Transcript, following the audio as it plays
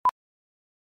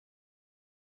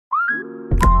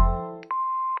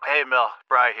Hey, Mel.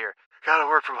 Bri here. Gotta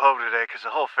work from home today because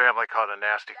the whole family caught a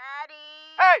nasty... Daddy!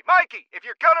 Hey, Mikey! If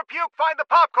you're gonna puke, find the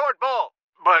popcorn bowl!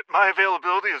 But my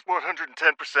availability is 110%.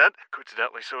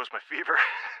 Coincidentally, so is my fever.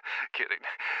 Kidding.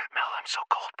 Mel, I'm so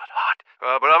cold but hot.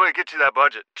 But I'm gonna get you that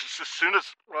budget just as soon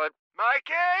as...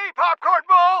 Mikey! Popcorn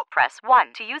bowl! Press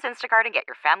 1 to use Instacart and get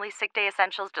your family's sick day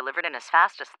essentials delivered in as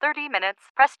fast as 30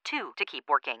 minutes. Press 2 to keep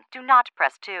working. Do not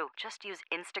press 2. Just use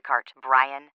Instacart,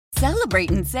 Brian.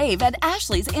 Celebrate and save at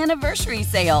Ashley's Anniversary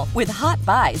Sale. With Hot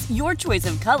Buys, your choice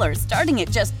of colors starting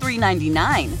at just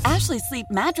 $3.99. Ashley Sleep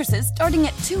mattresses starting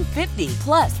at $2.50.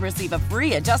 Plus, receive a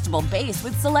free adjustable base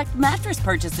with select mattress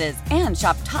purchases. And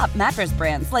shop top mattress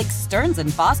brands like Stearns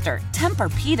 & Foster,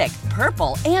 Tempur-Pedic,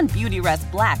 Purple, and Beautyrest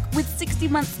Black with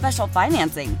 60-month special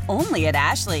financing. Only at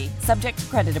Ashley. Subject to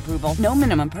credit approval. No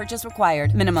minimum purchase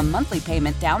required. Minimum monthly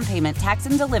payment, down payment, tax,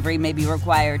 and delivery may be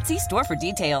required. See store for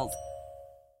details.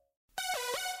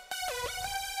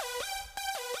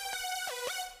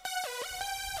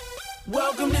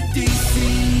 Welcome to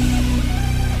DC.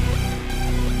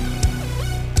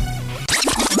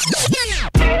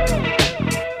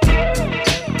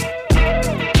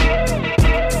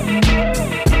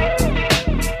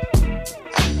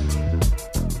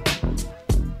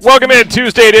 Welcome in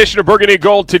Tuesday edition of Burgundy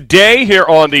Gold today here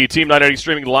on the Team 980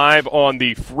 streaming live on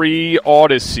the free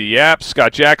Odyssey app.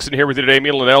 Scott Jackson here with you today. Me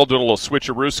and Linnell doing a little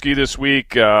switcherooski this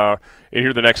week. In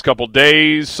here the next couple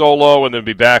days solo, and then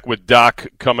be back with Doc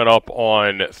coming up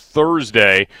on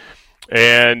Thursday.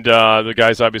 And the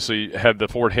guys obviously had the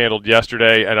fort handled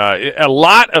yesterday, and a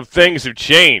lot of things have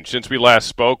changed since we last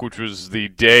spoke, which was the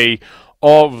day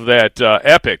of that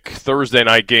epic Thursday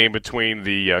night game between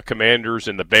the Commanders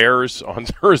and the Bears on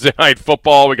Thursday Night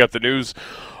Football. We got the news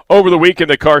over the weekend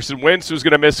that Carson Wentz was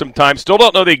going to miss some time. Still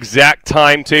don't know the exact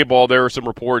timetable. There are some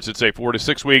reports that say 4 to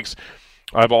 6 weeks.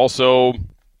 I've also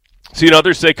seen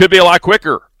others say it could be a lot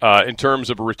quicker in terms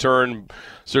of a return.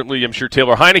 Certainly, I'm sure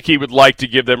Taylor Heineke would like to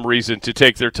give them reason to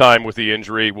take their time with the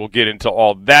injury. We'll get into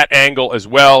all that angle as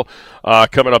well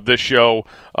coming up this show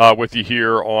with you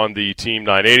here on the Team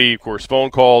 980. Of course,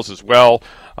 phone calls as well.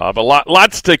 But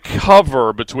lots to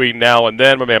cover between now and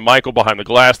then. My man Michael behind the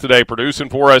glass today producing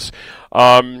for us.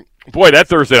 Boy, that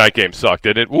Thursday night game sucked,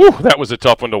 didn't it? Woo, that was a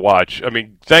tough one to watch. I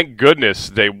mean, thank goodness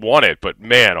they won it. But,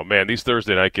 man, oh, man, these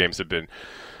Thursday night games have been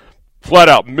flat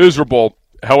out miserable.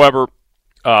 However,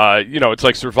 it's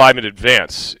like survive in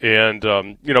advance. And,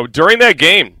 during that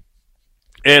game,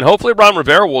 and hopefully Ron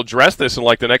Rivera will address this in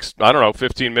like the next,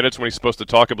 15 minutes when he's supposed to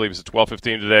talk. I believe it's at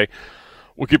 12:15 today.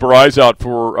 We'll keep our eyes out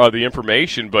for the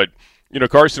information. But,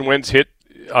 Carson Wentz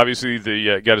got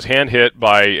his hand hit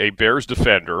by a Bears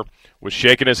defender, was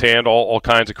shaking his hand, all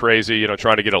kinds of crazy,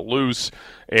 trying to get it loose.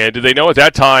 And did they know at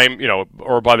that time,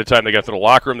 or by the time they got to the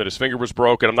locker room that his finger was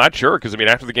broken? I'm not sure because,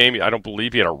 after the game, I don't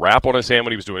believe he had a wrap on his hand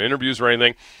when he was doing interviews or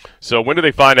anything. So when did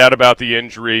they find out about the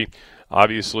injury?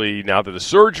 Obviously, now that the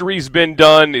surgery's been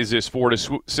done, is this 4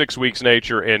 to 6 weeks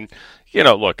nature? And,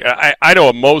 look, I know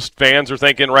what most fans are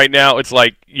thinking right now. It's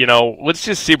like, let's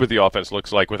just see what the offense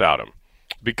looks like without him.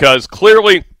 Because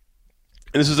clearly,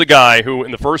 this is a guy who,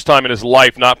 in the first time in his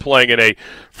life, not playing in a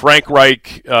Frank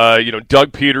Reich,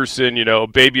 Doug Peterson,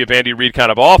 baby of Andy Reid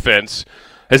kind of offense,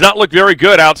 has not looked very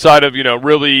good outside of,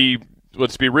 really,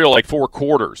 let's be real, like 4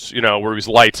 quarters, where he was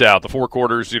lights out. The 4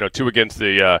 quarters, 2 against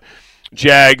the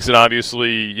Jags, and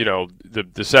obviously,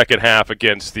 the second half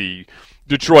against the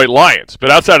Detroit Lions. But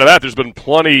outside of that, there's been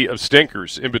plenty of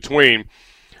stinkers in between.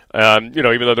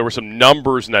 Even though there were some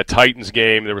numbers in that Titans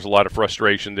game, there was a lot of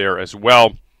frustration there as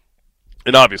well.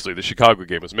 And obviously, the Chicago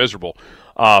game was miserable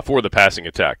for the passing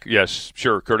attack. Yes,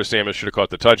 sure, Curtis Samuel should have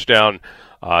caught the touchdown.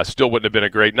 Still wouldn't have been a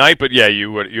great night, but yeah,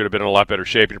 you'd have been in a lot better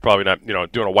shape. You're probably not,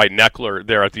 doing a white knuckler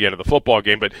there at the end of the football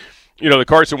game. But, the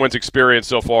Carson Wentz experience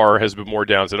so far has been more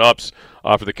downs than ups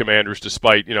for the Commanders,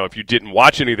 despite, if you didn't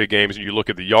watch any of the games and you look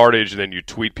at the yardage and then you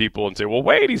tweet people and say, well,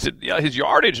 wait, his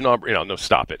yardage number, no,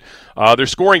 stop it. They're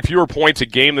scoring fewer points a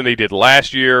game than they did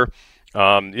last year.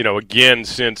 Again,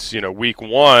 since, week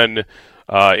 1,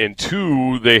 in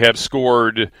 2, they have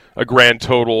scored a grand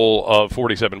total of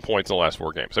 47 points in the last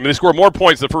 4 games. They scored more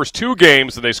points the first 2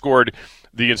 games than they scored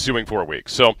the ensuing 4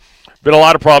 weeks. So, been a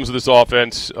lot of problems with this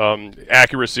offense.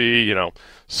 Accuracy,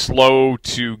 slow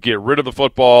to get rid of the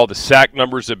football. The sack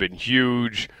numbers have been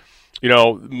huge.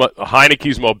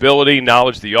 Heineke's mobility,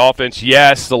 knowledge of the offense,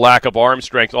 yes, the lack of arm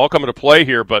strength, all come into play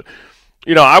here. But,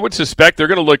 I would suspect they're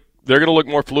going to look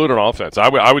more fluid on offense.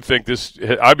 I would think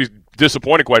I'd be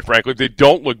disappointed, quite frankly, if they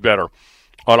don't look better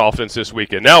on offense this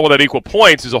weekend. Now, will that equal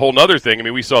points is a whole other thing.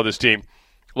 We saw this team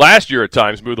last year at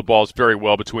times move the balls very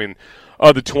well between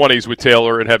the 20s with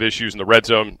Taylor and have issues in the red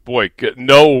zone. Boy,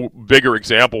 no bigger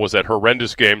example was that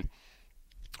horrendous game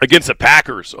against the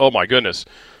Packers. Oh, my goodness,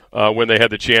 when they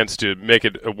had the chance to make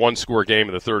it a one-score game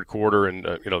in the third quarter. And,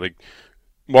 they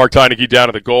marked Heineke down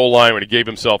to the goal line when he gave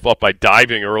himself up by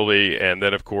diving early. And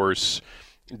then, of course,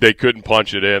 they couldn't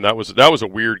punch it in. That was a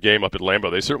weird game up at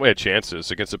Lambeau. They certainly had chances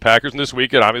against the Packers. And this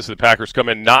weekend, obviously, the Packers come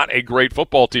in not a great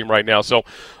football team right now. So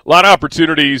a lot of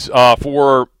opportunities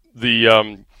for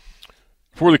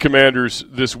the Commanders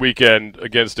this weekend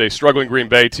against a struggling Green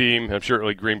Bay team. I'm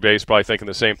sure Green Bay's probably thinking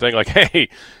the same thing, like, hey,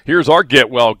 here's our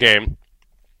get-well game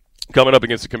coming up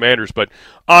against the Commanders. But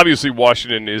obviously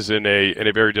Washington is in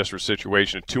a very desperate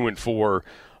situation at 2-4,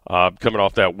 coming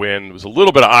off that win. There was a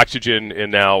little bit of oxygen,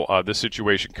 and now this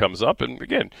situation comes up. And,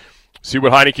 again, see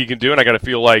what Heineke can do, and I got to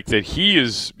feel like that he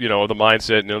is, the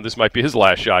mindset, this might be his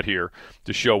last shot here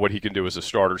to show what he can do as a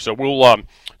starter. So we'll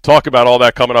talk about all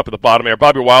that coming up at the bottom there.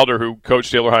 Bobby Wilder, who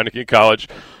coached Taylor Heineke in college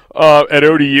at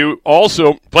ODU,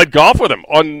 also played golf with him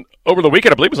over the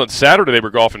weekend. I believe it was on Saturday they were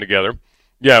golfing together.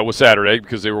 Yeah, it was Saturday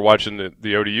because they were watching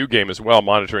the ODU game as well,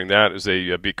 monitoring that as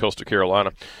they beat Coastal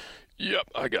Carolina. Yep,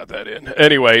 I got that in.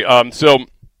 Anyway, so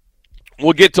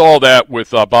we'll get to all that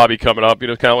with Bobby coming up,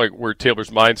 kind of like where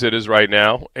Taylor's mindset is right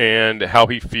now and how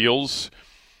he feels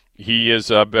he is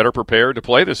better prepared to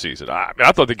play this season.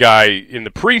 I thought the guy in the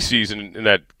preseason in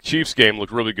that Chiefs game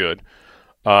looked really good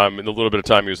in the little bit of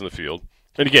time he was in the field.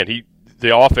 And, again,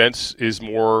 the offense is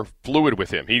more fluid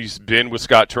with him. He's been with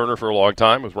Scott Turner for a long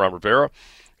time, with Ron Rivera.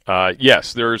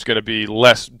 Yes, there's going to be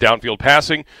less downfield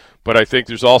passing, but I think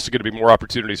there's also going to be more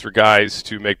opportunities for guys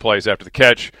to make plays after the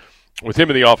catch with him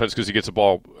in the offense because he gets the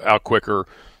ball out quicker,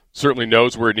 certainly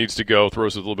knows where it needs to go,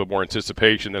 throws with a little bit more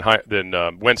anticipation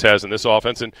than Wentz has in this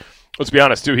offense. And let's be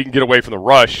honest, too, he can get away from the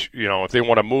rush, if they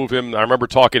want to move him. I remember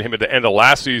talking to him at the end of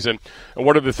last season, and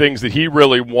one of the things that he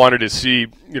really wanted to see,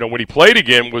 when he played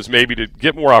again was maybe to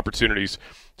get more opportunities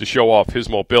to show off his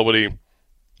mobility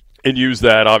and use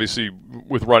that. Obviously,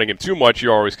 with running him too much,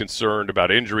 you're always concerned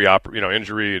about injury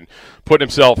and putting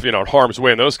himself, in harm's way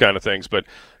and those kind of things. But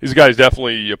these guys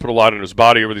definitely put a lot in his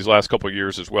body over these last couple of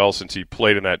years as well, since he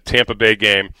played in that Tampa Bay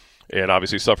game and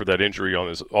obviously suffered that injury on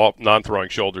his non-throwing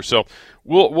shoulder. So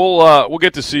we'll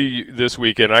get to see this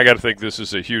weekend. I got to think this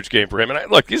is a huge game for him. And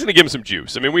look, he's going to give him some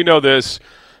juice. I mean, we know this.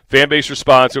 Fan base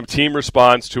responds to him, team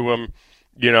responds to him.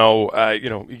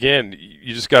 Again,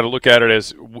 you just got to look at it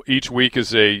as each week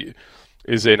is an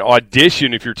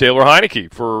audition if you're Taylor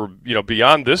Heineke for,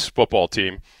 beyond this football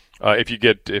team, if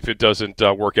it doesn't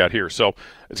work out here. So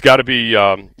it's got to be,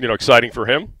 exciting for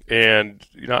him. And,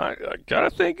 I got to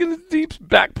think in the deep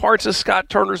back parts of Scott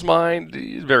Turner's mind,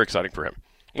 it's very exciting for him.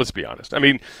 Let's be honest. I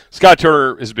mean, Scott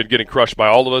Turner has been getting crushed by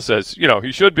all of us, as,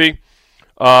 he should be,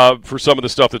 for some of the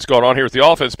stuff that's going on here with the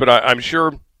offense. But I'm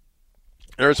sure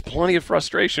there's plenty of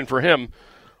frustration for him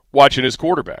watching his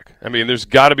quarterback. I mean, there's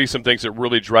got to be some things that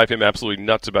really drive him absolutely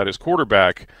nuts about his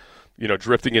quarterback,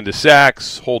 drifting into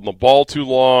sacks, holding the ball too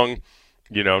long,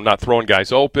 not throwing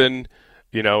guys open,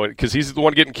 because he's the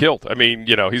one getting killed. I mean,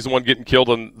 he's the one getting killed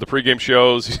on the pregame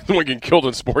shows. He's the one getting killed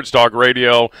on sports talk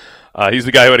radio. He's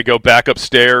the guy who had to go back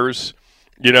upstairs,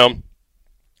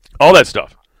 all that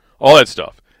stuff.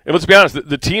 And let's be honest,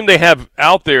 the team they have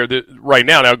out there right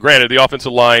now, granted, the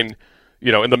offensive line,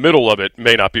 in the middle of it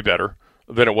may not be better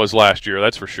than it was last year,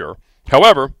 that's for sure.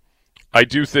 However, I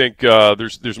do think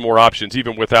there's more options,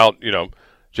 even without,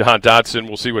 Jahan Dotson.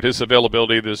 We'll see what his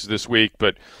availability this week,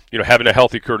 but, having a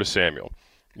healthy Curtis Samuel,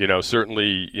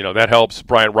 certainly, that helps.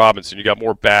 Brian Robinson, you got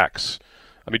more backs.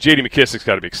 I mean, J.D. McKissic's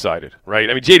got to be excited, right?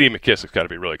 I mean, J.D. McKissic's got to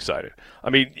be really excited.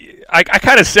 I mean, I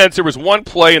kind of sense there was one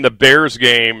play in the Bears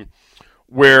game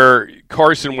where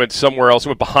Carson went somewhere else,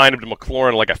 went behind him to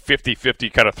McLaurin, like a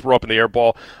 50-50 kind of throw up in the air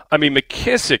ball. I mean,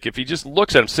 McKissic, if he just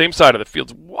looks at him, same side of the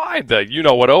field's wide,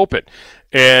 what open.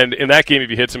 And in that game, if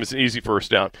he hits him, it's an easy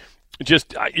first down.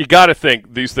 Just, you got to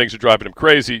think these things are driving him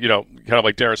crazy, kind of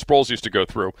like Darren Sproles used to go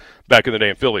through back in the day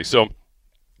in Philly. So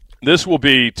this will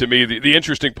be, to me, the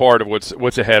interesting part of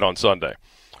what's ahead on Sunday.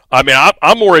 I mean,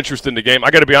 I'm more interested in the game. I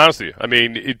got to be honest with you. I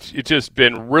mean, it's just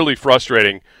been really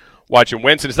frustrating watching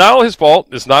Wentz. And it's not all his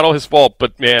fault.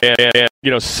 But, man,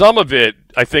 some of it,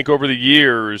 I think, over the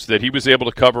years that he was able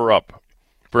to cover up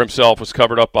for himself was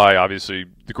covered up by, obviously,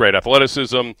 the great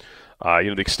athleticism,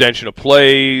 the extension of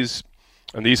plays,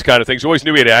 and these kind of things. We always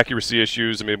knew he had accuracy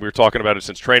issues. I mean, we were talking about it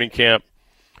since training camp,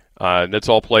 and that's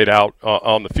all played out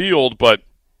on the field. But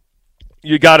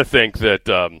you got to think that,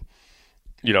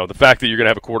 the fact that you're going to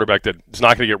have a quarterback that's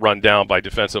not going to get run down by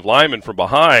defensive linemen from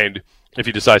behind if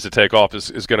he decides to take off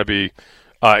is going to be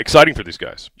exciting for these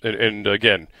guys. And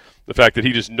again, the fact that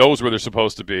he just knows where they're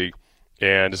supposed to be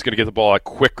and is going to get the ball out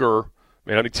quicker.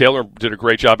 I think Taylor did a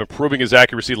great job improving his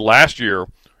accuracy last year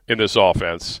in this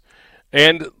offense.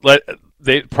 And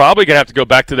they probably going to have to go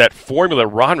back to that formula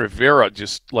Ron Rivera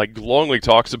just like glowingly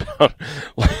talks about.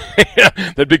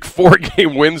 That big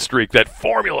 4-game win streak, that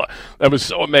formula that was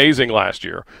so amazing last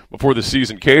year before the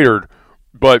season catered.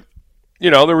 But,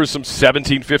 there was some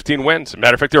 17-15 wins. As a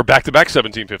matter of fact, there were back-to-back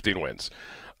 17-15 wins.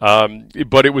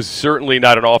 But it was certainly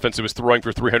not an offense that was throwing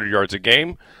for 300 yards a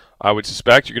game. I would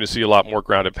suspect you're going to see a lot more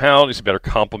ground and pound. You see better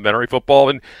complementary football.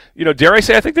 And, dare I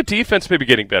say, I think the defense may be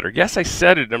getting better. Yes, I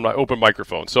said it in my open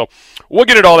microphone. So we'll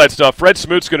get at all that stuff. Fred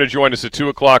Smoot's going to join us at 2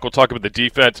 o'clock. We'll talk about the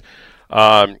defense.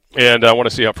 And I want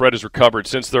to see how Fred has recovered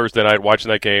since Thursday night watching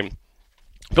that game.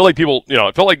 I feel like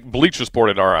it felt like Bleacher Report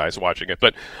in our eyes watching it.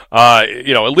 But,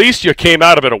 at least you came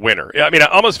out of it a winner. I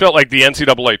almost felt like the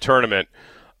NCAA tournament,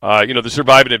 the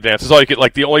survive in advance is all you get.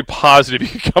 Like the only positive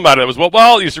you can come out of it was,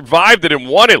 well, you survived it and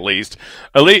won at least.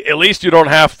 At least you don't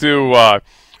have to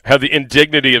have the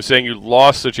indignity of saying you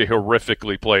lost such a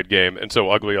horrifically played game and so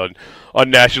ugly on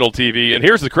national TV. And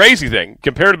here's the crazy thing: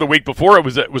 compared to the week before, it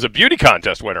was a beauty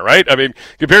contest winner, right?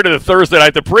 Compared to the Thursday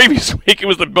night the previous week, it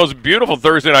was the most beautiful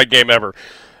Thursday night game ever.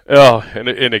 Oh, and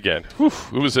again,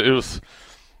 it was a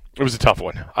tough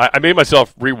one. I made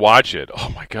myself rewatch it.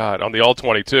 Oh my God, on the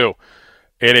All-22.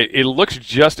 And it looks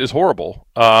just as horrible.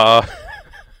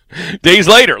 Days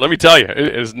later, let me tell you,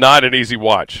 it is not an easy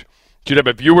watch. Should have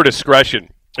a viewer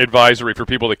discretion advisory for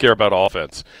people that care about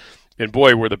offense. And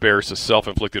boy, were the Bears a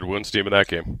self-inflicted wounds team in that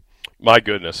game. My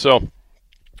goodness.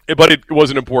 But it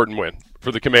was an important win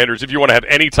for the Commanders. If you want to have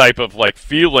any type of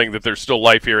feeling that there's still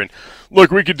life here, and look,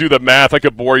 we could do the math. I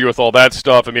could bore you with all that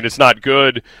stuff. It's not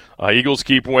good. Eagles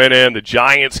keep winning. The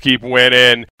Giants keep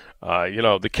winning.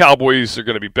 The Cowboys are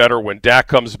going to be better when Dak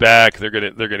comes back. They're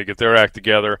going to get their act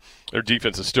together. Their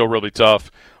defense is still really tough,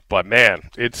 but man,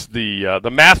 it's the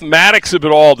mathematics of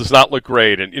it all does not look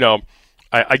great. And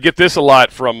I get this a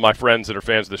lot from my friends that are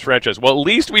fans of this franchise. Well, at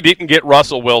least we didn't get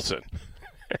Russell Wilson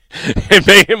and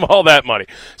pay him all that money.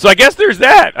 So I guess there's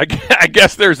that. I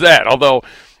guess there's that. Although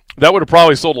that would have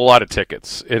probably sold a lot of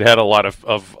tickets. It had a lot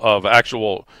of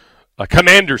actual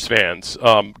Commanders fans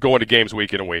going to games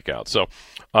week in and week out. So.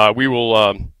 We will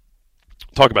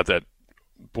talk about that.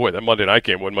 Boy, that Monday night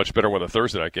game wasn't much better than the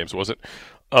Thursday night games, was it?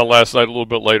 Last night, a little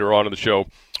bit later on in the show.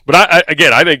 But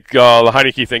I think the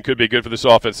Heinicke thing could be good for this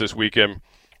offense this weekend.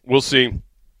 We'll see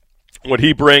what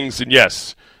he brings. And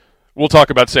yes, we'll talk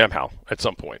about Sam Howell at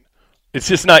some point. It's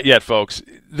just not yet, folks.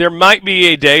 There might be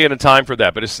a day and a time for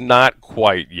that, but it's not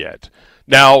quite yet.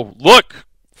 Now, look,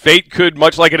 fate could,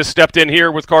 much like it has stepped in here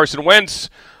with Carson Wentz,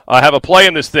 have a play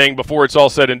in this thing before it's all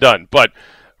said and done. But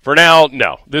for now,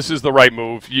 no. This is the right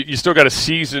move. You still got a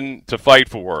season to fight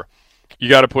for. You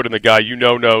got to put in the guy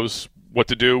knows what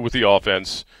to do with the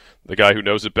offense, the guy who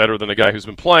knows it better than the guy who's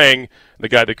been playing, the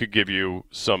guy that could give you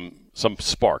some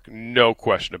spark. No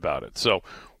question about it. So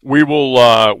we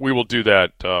will do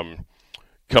that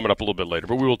coming up a little bit later.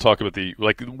 But we will talk about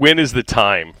when is the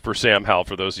time for Sam Howell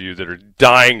for those of you that are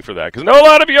dying for that. Because I know a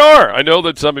lot of you are. I know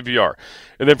that some of you are.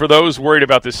 And then for those worried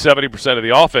about this 70% of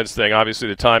the offense thing, obviously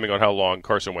the timing on how long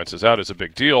Carson Wentz is out is a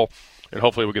big deal. And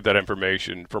hopefully we'll get that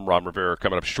information from Ron Rivera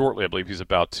coming up shortly. I believe he's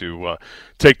about to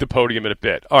take the podium in a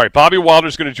bit. All right, Bobby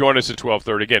Wilder's going to join us at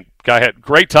 12:30. Again, guy had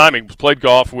great timing. Played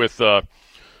golf with Taylor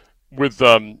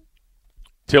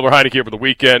Heinicke over the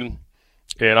weekend.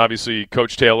 And obviously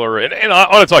Coach Taylor. And I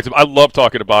want to talk to him. I love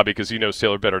talking to Bobby because he knows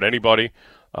Taylor better than anybody.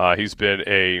 He's been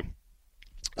a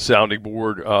sounding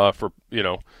board for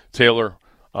Taylor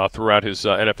throughout his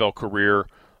NFL career.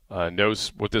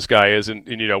 Knows what this guy is, and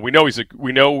we know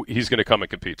he's going to come and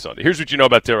compete Sunday. Here's what you know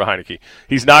about Taylor Heinicke: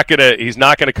 he's not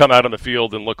gonna come out on the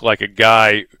field and look like a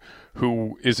guy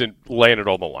who isn't laying it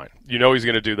all on the line. He's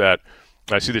going to do that.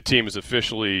 I see the team has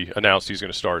officially announced he's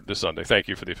going to start this Sunday. Thank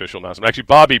you for the official announcement. Actually,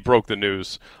 Bobby broke the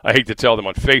news. I hate to tell them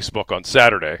on Facebook on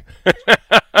Saturday.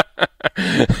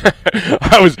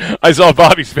 I saw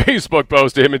Bobby's Facebook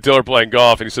post to him and Taylor playing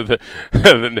golf, and he said that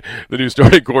the new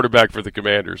starting quarterback for the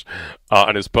Commanders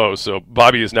on his post. So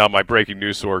Bobby is now my breaking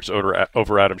news source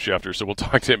over Adam Schefter. So we'll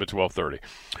talk to him at 12:30.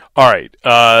 All right,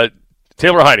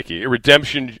 Taylor Heinicke, a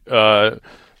redemption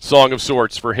song of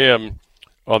sorts for him.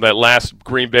 On that last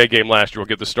Green Bay game last year, we'll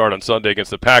get the start on Sunday against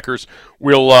the Packers.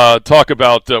 We'll talk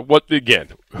about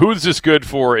who is this good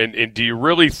for, and do you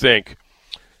really think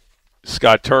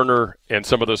Scott Turner and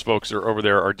some of those folks are over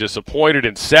there are disappointed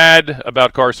and sad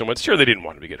about Carson Wentz? Sure, they didn't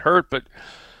want him to get hurt, but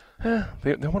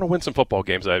they want to win some football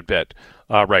games, I bet,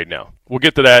 right now. We'll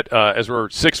get to that as we're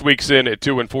 6 weeks in at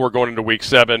 2-4 going into week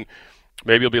 7.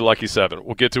 Maybe you'll be lucky 7.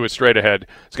 We'll get to it straight ahead.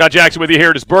 Scott Jackson with you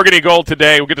here. It is Burgundy Gold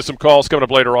today. We'll get to some calls coming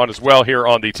up later on as well here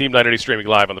on the Team 980 streaming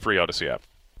live on the free Odyssey app.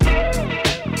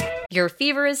 Your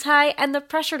fever is high and the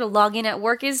pressure to log in at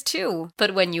work is too.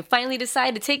 But when you finally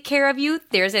decide to take care of you,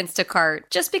 there's Instacart.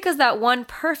 Just because that one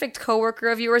perfect coworker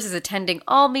of yours is attending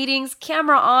all meetings,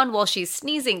 camera on while she's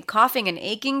sneezing, coughing, and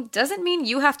aching, doesn't mean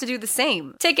you have to do the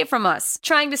same. Take it from us.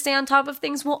 Trying to stay on top of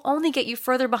things will only get you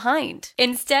further behind.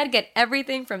 Instead, get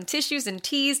everything from tissues and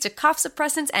teas to cough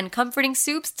suppressants and comforting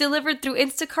soups delivered through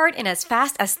Instacart in as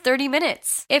fast as 30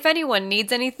 minutes. If anyone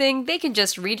needs anything, they can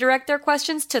just redirect their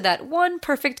questions to that one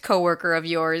perfect coworker of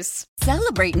yours.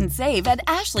 Celebrate and save at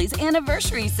Ashley's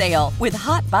Anniversary Sale. With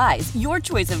Hot Buys, your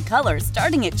choice of colors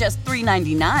starting at just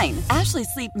 $3.99. Ashley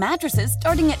Sleep mattresses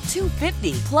starting at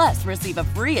 $2.50. Plus, receive a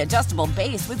free adjustable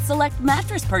base with select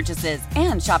mattress purchases.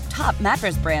 And shop top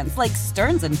mattress brands like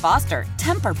Stearns & Foster,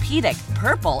 Tempur-Pedic,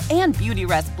 Purple, and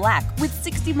Beautyrest Black with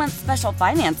 60-month special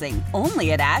financing.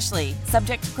 Only at Ashley.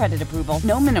 Subject to credit approval.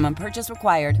 No minimum purchase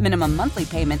required. Minimum monthly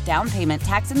payment, down payment,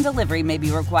 tax, and delivery may be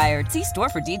required. See store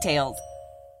for details.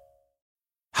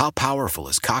 How powerful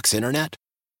is Cox Internet?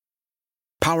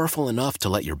 Powerful enough to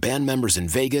let your band members in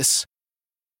Vegas,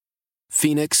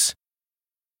 Phoenix,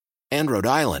 and Rhode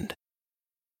Island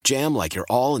jam like you're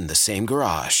all in the same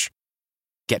garage.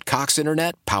 Get Cox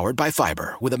Internet powered by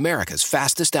fiber with America's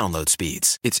fastest download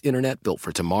speeds. It's internet built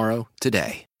for tomorrow,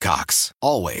 today. Cox,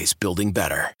 always building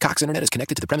better. Cox Internet is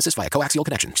connected to the premises via coaxial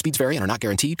connection. Speeds vary and are not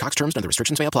guaranteed. Cox terms and other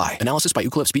restrictions may apply. Analysis by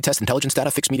Ookla Speed Test Intelligence Data.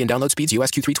 Fixed median download speeds.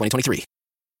 US Q3 2023.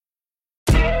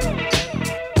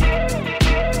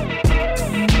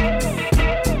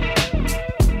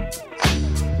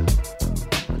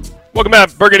 Welcome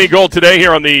back. Burgundy Gold today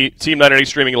here on the Team 980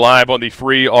 streaming live on the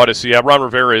free Odyssey app. Ron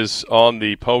Rivera is on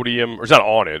the podium, or he's not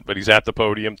on it, but he's at the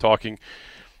podium talking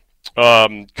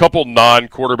couple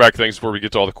non-quarterback things before we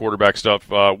get to all the quarterback stuff.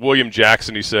 William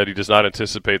Jackson, he said he does not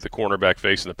anticipate the cornerback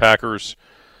facing the Packers.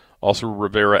 Also,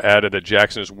 Rivera added that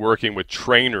Jackson is working with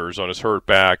trainers on his hurt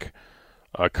back.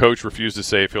 Coach refused to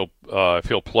say if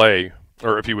he'll play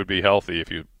or if he would be healthy. If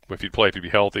he'd play, if he'd be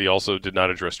healthy. Also, did not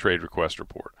address trade request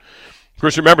report. Of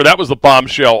course, remember that was the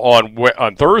bombshell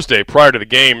on Thursday prior to the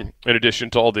game. In addition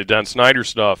to all the Dan Snyder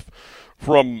stuff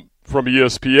from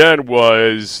ESPN,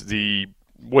 was the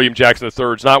William Jackson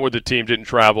III's not with the team, didn't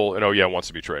travel, and wants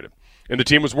to be traded. And the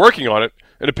team was working on it,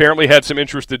 and apparently had some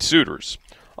interested suitors.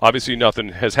 Obviously, nothing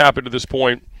has happened at this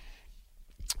point,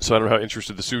 so I don't know how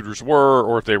interested the suitors were,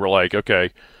 or if they were like, okay,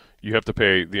 you have to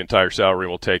pay the entire salary, and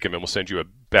we'll take him, and we'll send you a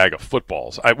bag of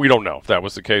footballs. We don't know if that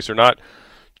was the case or not.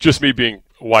 Just me being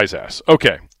wise ass.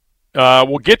 Okay.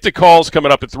 We'll get to calls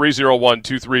coming up at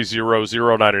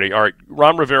 301-230-0980. All right,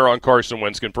 Ron Rivera on Carson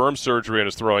Wentz confirmed surgery on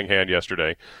his throwing hand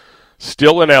yesterday.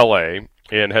 Still in L.A.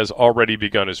 and has already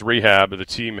begun his rehab. The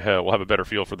team will have a better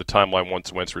feel for the timeline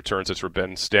once Wentz returns. That's for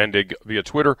Ben Standig via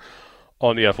Twitter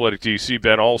on the Athletic DC.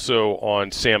 Ben also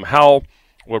on Sam Howell.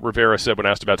 What Rivera said when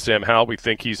asked about Sam Howell, we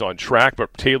think he's on track,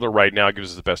 but Taylor right now gives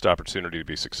us the best opportunity to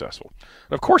be successful.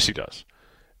 And of course he does.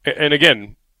 And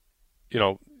again,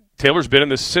 Taylor's been in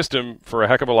this system for a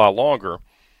heck of a lot longer,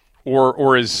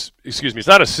 it's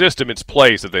not a system, it's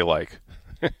plays that they like.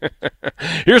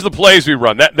 Here's the plays we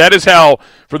run. That is how,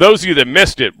 for those of you that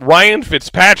missed it, Ryan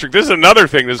Fitzpatrick, this is another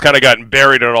thing that's kind of gotten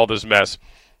buried in all this mess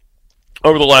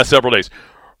over the last several days.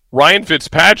 Ryan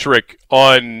Fitzpatrick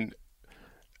on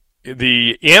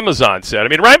the Amazon set. I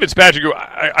mean, Ryan Fitzpatrick,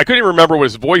 I couldn't even remember what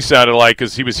his voice sounded like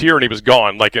because he was here and he was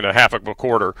gone, like in a half of a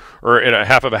quarter, or in a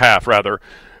half of a half, rather.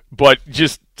 But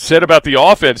just said about the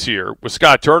offense here with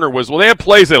Scott Turner was, they have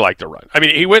plays they like to run. I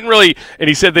mean, he wouldn't really, and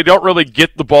he said they don't really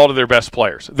get the ball to their best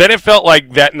players. Then it felt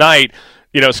like that night,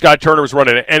 Scott Turner was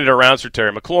running an ended arounds for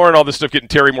Terry McLaurin, all this stuff, getting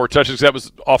Terry more touches. That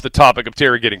was off the topic of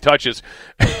Terry getting touches.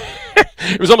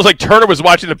 It was almost like Turner was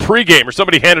watching the pregame, or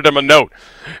somebody handed him a note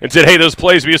and said, hey, those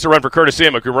plays we used to run for Curtis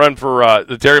Samuel, can run for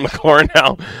the Terry McLaurin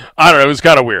now. I don't know. It was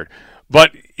kind of weird.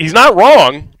 But he's not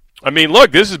wrong. I mean,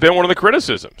 look, this has been one of the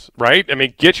criticisms, right? I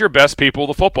mean, get your best people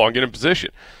the football and get in position.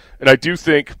 And I do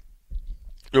think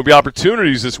there'll be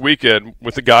opportunities this weekend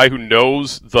with the guy who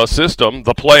knows the system,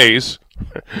 the plays,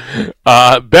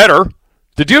 better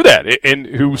to do that, and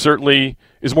who certainly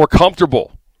is more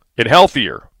comfortable and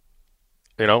healthier,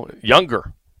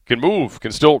 younger, can move,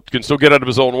 can still get out of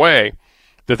his own way,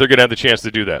 that they're going to have the chance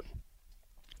to do that.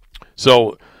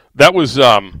 So that was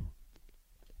a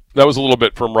little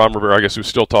bit from Ron Rivera, I guess, who's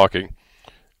still talking.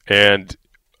 And,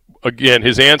 again,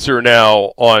 his answer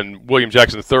now on William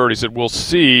Jackson III, he said, we'll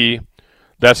see.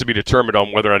 That's to be determined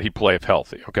on whether or not he'd play if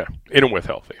healthy. Okay, in and with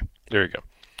healthy. There you go.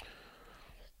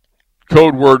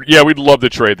 Code word, we'd love to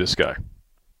trade this guy.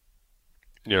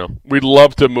 You know, we'd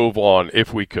love to move on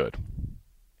if we could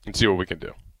and see what we can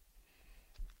do.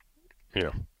 You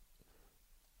know,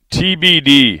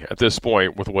 TBD at this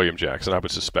point with William Jackson, I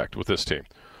would suspect, with this team.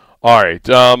 All right,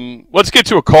 let's get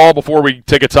to a call before we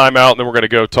take a timeout, and then we're going to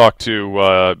go talk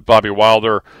to Bobby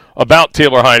Wilder about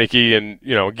Taylor Heinicke and,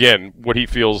 you know, again, what he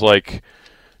feels like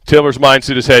Taylor's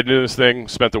mindset is heading into this thing.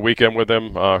 Spent the weekend with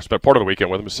him, spent part of the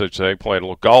weekend with him, say, playing a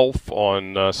little golf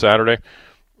on Saturday,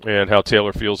 and how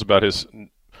Taylor feels about his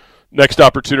next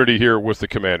opportunity here with the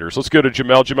Commanders. Let's go to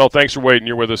Jamel. Jamel, thanks for waiting.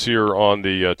 You're with us here on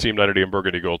the Team 980 and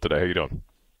Burgundy Gold today. How you doing?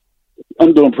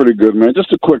 I'm doing pretty good, man.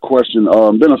 Just a quick question.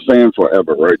 Been a fan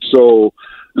forever, right? So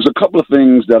there's a couple of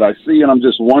things that I see, and I'm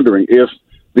just wondering if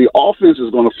the offense is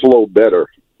going to flow better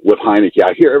with Heinicke.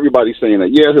 I hear everybody saying that,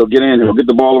 yeah, he'll get in, he'll get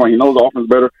the ball around, he knows the offense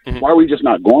better. Mm-hmm. Why are we just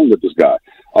not going with this guy?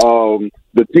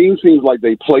 The team seems like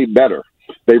they play better.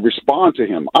 They respond to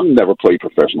him. I've never played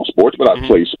professional sports, but I've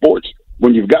played sports.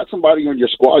 When you've got somebody on your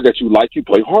squad that you like, you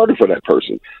play harder for that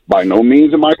person. By no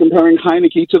means am I comparing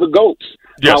Heinicke to the GOATs.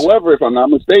 Yes. However, if I'm not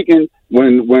mistaken,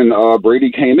 when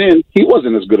Brady came in, he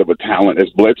wasn't as good of a talent as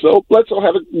Bledsoe. Bledsoe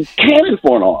had a cannon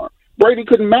for an arm. Brady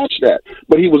couldn't match that,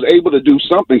 but he was able to do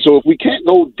something. So if we can't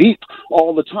go deep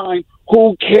all the time,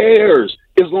 who cares?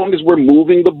 As long as we're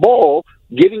moving the ball,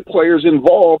 getting players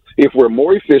involved, if we're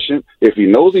more efficient, if he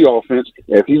knows the offense,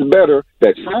 if he's better,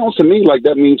 that sounds to me like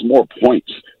that means more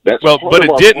points. That's well, but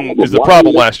it didn't is the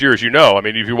problem last year, as you know. I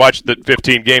mean, if you watch the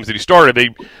 15 games that he started,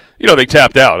 they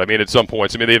tapped out. I mean, at some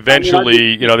points. I mean, they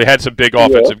eventually, they had some big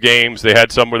offensive games. They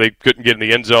had some where they couldn't get in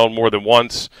the end zone more than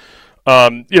once.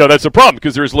 That's the problem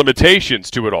because there's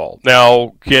limitations to it all.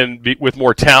 Now, with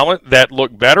more talent that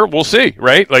look better? We'll see,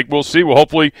 right? Like, we'll see. Well,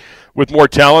 hopefully with more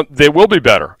talent, they will be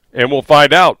better. And we'll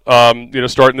find out,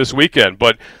 starting this weekend.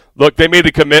 But, look, they made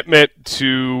the commitment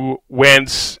to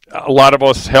Wentz. A lot of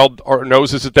us held our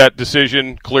noses at that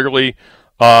decision, clearly,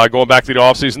 going back to the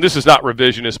offseason. This is not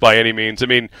revisionist by any means. I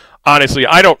mean, honestly,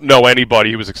 I don't know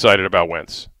anybody who was excited about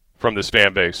Wentz from this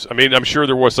fan base. I mean, I'm sure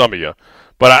there was some of you.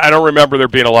 But I don't remember there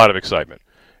being a lot of excitement.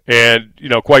 And,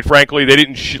 quite frankly, they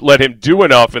didn't let him do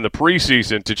enough in the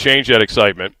preseason to change that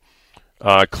excitement.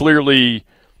 Clearly,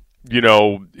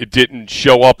 it didn't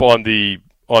show up on the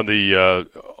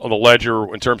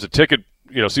ledger in terms of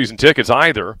season tickets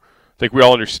either. I think we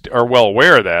all are well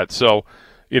aware of that. So,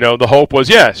 the hope was,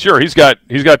 yeah, sure, he's got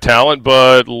talent,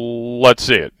 but let's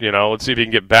see it. Let's see if he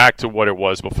can get back to what it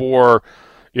was before.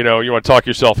 You want to talk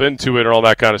yourself into it and all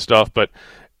that kind of stuff. But,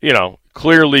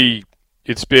 clearly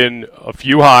it's been a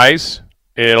few highs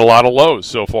and a lot of lows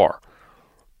so far.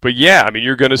 But, yeah, I mean,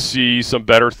 you're going to see some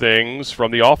better things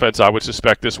from the offense, I would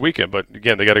suspect, this weekend. But,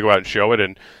 again, they got to go out and show it.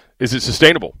 And is it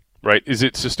sustainable, right? Is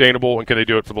it sustainable, and can they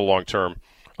do it for the long term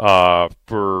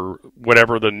for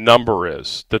whatever the number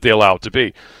is that they allow it to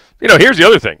be? Here's the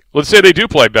other thing. Let's say they do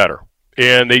play better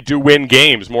and they do win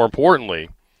games, more importantly.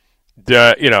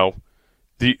 The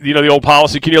old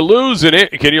policy, can you lose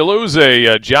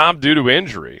a job due to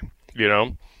injury?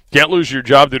 Can't lose your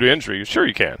job due to injury. Sure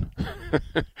you can.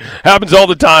 Happens all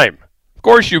the time. Of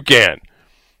course you can.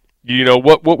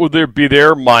 What would be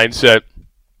their mindset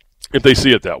if they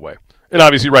see it that way? And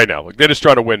obviously right now, they just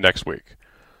try to win next week.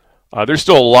 There's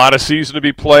still a lot of season to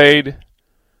be played.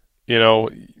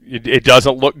 It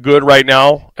doesn't look good right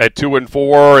now at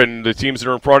 2-4, and the teams that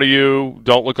are in front of you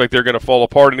don't look like they're going to fall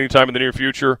apart anytime in the near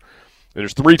future. And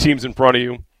there's 3 teams in front of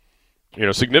you,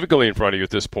 significantly in front of you at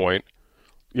this point.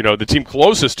 The team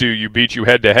closest to you beat you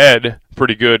head-to-head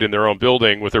pretty good in their own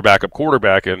building with their backup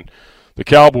quarterback and the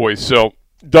Cowboys. So,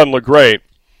 doesn't look great.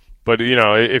 But,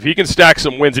 if he can stack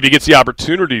some wins, if he gets the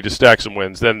opportunity to stack some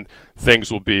wins, then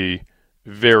things will be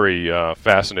very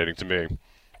fascinating to me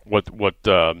what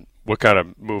kind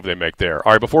of move they make there.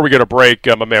 All right, before we get a break,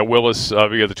 my man Willis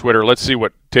via the Twitter, let's see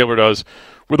what Taylor does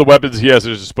with the weapons he has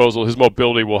at his disposal. His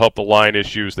mobility will help the line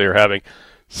issues they're having.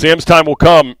 Sam's time will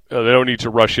come. They don't need to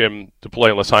rush him to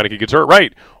play unless Heinicke gets hurt.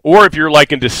 Right. Or if you're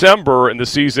like in December and the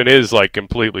season is like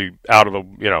completely out of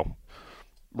the,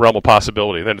 realm of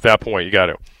possibility, then at that point you got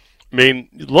to. I mean,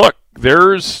 look,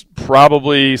 there's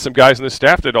probably some guys in the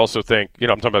staff that also think, I'm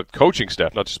talking about coaching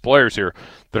staff, not just players here,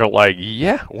 that are like,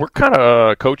 yeah, we're kind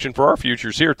of coaching for our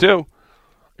futures here too.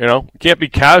 Can't be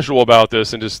casual about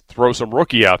this and just throw some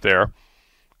rookie out there.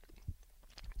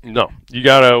 No, you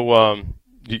got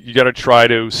to try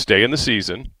to stay in the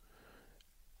season,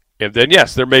 and then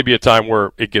yes, there may be a time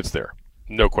where it gets there,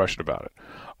 no question about it.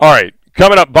 All right,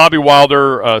 coming up, Bobby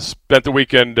Wilder spent the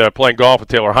weekend playing golf with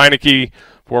Taylor Heinicke,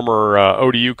 former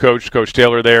ODU coach. Coach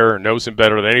Taylor there knows him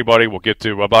better than anybody. We'll get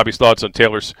to Bobby's thoughts on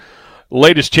Taylor's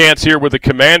latest chance here with the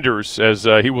Commanders as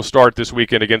he will start this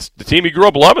weekend against the team he grew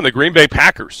up loving, the Green Bay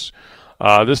Packers.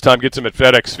 This time gets him at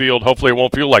FedEx Field. Hopefully it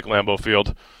won't feel like Lambeau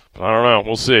Field. But I don't know.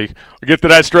 We'll see. We'll get to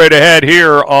that straight ahead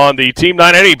here on the Team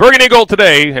 980 Burgundy Gold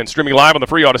today and streaming live on the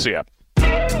free Odyssey app.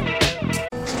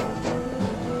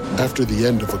 After the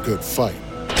end of a good fight,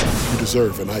 you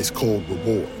deserve an ice-cold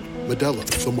reward. Modelo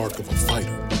is the mark of a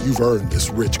fighter. You've earned this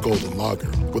rich golden lager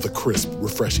with a crisp,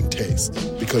 refreshing taste.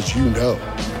 Because you know,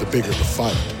 the bigger the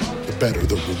fight, the better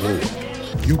the reward.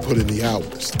 You put in the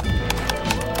hours,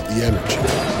 the energy,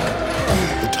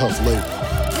 the tough labor.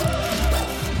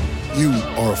 You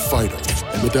are a fighter,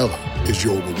 and Modelo is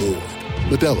your reward.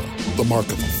 Modelo, the mark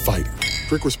of a fighter.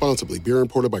 Drink responsibly. Beer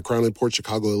imported by Crown Imports,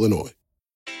 Chicago, Illinois.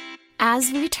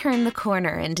 As we turn the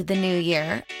corner into the new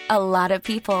year, a lot of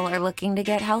people are looking to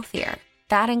get healthier.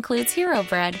 That includes Hero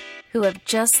Bread, who have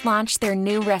just launched their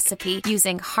new recipe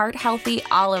using heart-healthy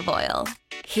olive oil.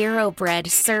 Hero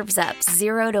Bread serves up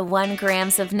 0 to 1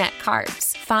 grams of net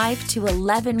carbs, 5 to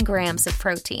 11 grams of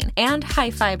protein, and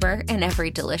high fiber in every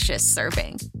delicious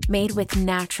serving. Made with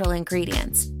natural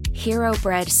ingredients, Hero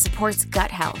Bread supports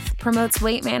gut health, promotes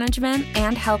weight management,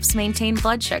 and helps maintain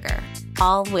blood sugar.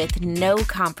 All with no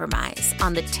compromise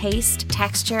on the taste,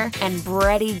 texture, and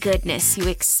bready goodness you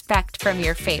expect from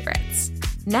your favorites.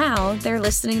 Now they're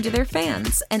listening to their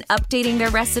fans and updating their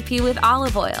recipe with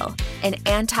olive oil, an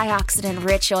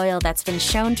antioxidant-rich oil that's been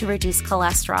shown to reduce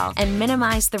cholesterol and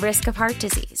minimize the risk of heart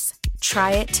disease.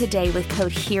 Try it today with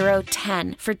code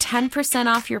HERO10 for 10%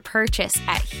 off your purchase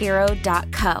at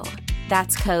hero.co.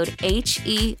 That's code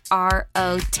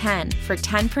HERO10 for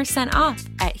 10% off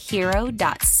at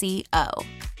hero.co.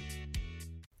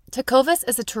 Tecovas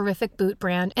is a terrific boot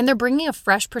brand, and they're bringing a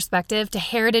fresh perspective to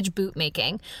heritage boot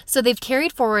making. So they've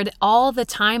carried forward all the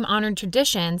time-honored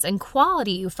traditions and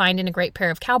quality you find in a great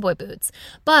pair of cowboy boots,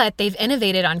 but they've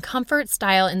innovated on comfort,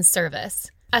 style, and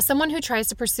service. As someone who tries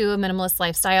to pursue a minimalist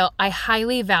lifestyle, I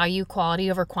highly value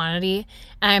quality over quantity,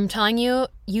 and I'm telling you,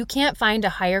 you can't find a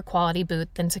higher quality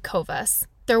boot than Tecovas.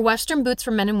 Their Western boots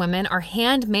for men and women are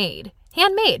handmade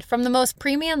from the most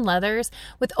premium leathers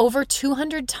with over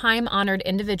 200 time-honored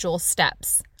individual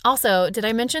steps. Also, did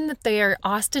I mention that they are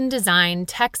Austin-designed,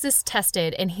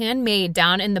 Texas-tested, and handmade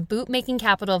down in the boot-making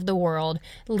capital of the world,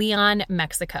 Leon,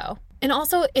 Mexico? And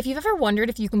also, if you've ever wondered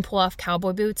if you can pull off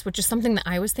cowboy boots, which is something that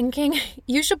I was thinking,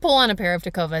 you should pull on a pair of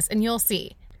Tecovas and you'll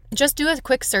see. Just do a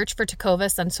quick search for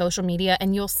Tecovas on social media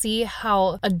and you'll see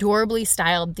how adorably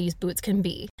styled these boots can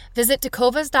be. Visit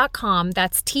tecovas.com,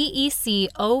 that's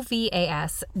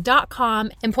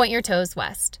TECOVAS.com, and point your toes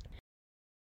west.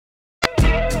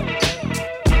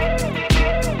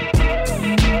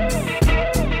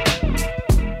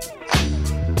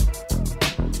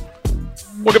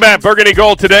 Welcome back. Burgundy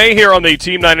Gold today here on the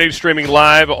Team 980 streaming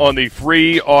live on the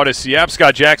free Odyssey app.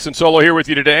 Scott Jackson solo here with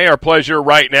you today. Our pleasure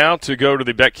right now to go to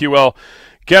the BetQL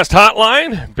guest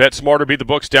hotline. Bet smarter, beat the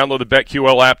books. Download the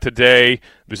BetQL app today.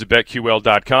 Visit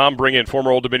BetQL.com. Bring in former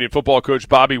Old Dominion football coach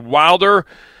Bobby Wilder.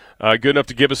 Good enough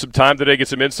to give us some time today, get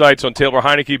some insights on Taylor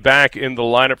Heinicke back in the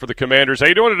lineup for the Commanders. How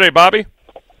you doing today, Bobby?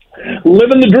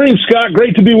 Living the dream, Scott.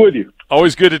 Great to be with you.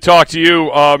 Always good to talk to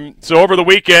you. So over the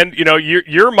weekend, you know,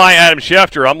 you're my Adam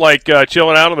Schefter. I'm like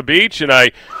chilling out on the beach, and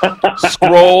I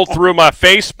scroll through my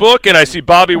Facebook, and I see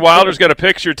Bobby Wilder's got a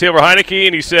picture of Taylor Heinicke,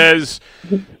 and he says,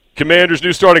 Commanders'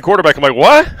 new starting quarterback. I'm like,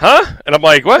 what? Huh? And I'm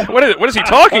like, what? What is he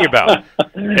talking about?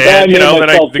 And, you know, then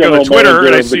I go to Twitter,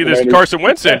 and I see this Carson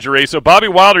Wentz injury. So, Bobby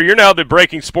Wilder, you're now the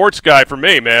breaking sports guy for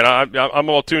me, man. I'm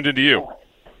all tuned into you.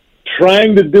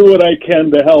 Trying to do what I can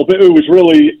to help. It was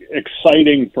really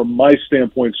exciting from my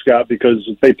standpoint, Scott, because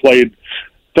they played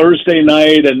Thursday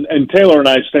night, and Taylor and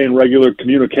I stay in regular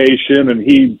communication, and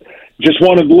he just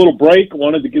wanted a little break,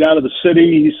 wanted to get out of the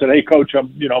city. He said, hey, Coach,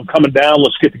 I'm coming down.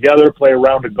 Let's get together, play a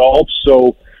round of golf.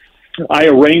 So I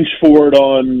arranged for it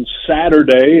on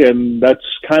Saturday, and that's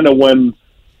kind of when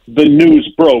the news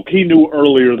broke. He knew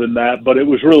earlier than that, but it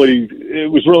was really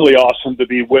awesome to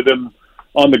be with him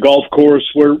on the golf course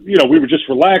where, we were just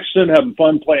relaxing, having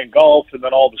fun playing golf, and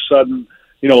then all of a sudden,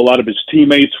 a lot of his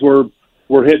teammates were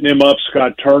hitting him up.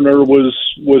 Scott Turner was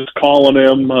calling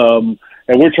him, and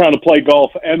we're trying to play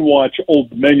golf and watch Old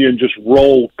Dominion just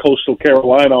roll Coastal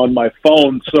Carolina on my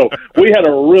phone. So we had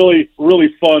a really,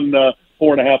 really fun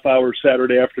 4.5 hour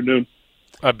Saturday afternoon.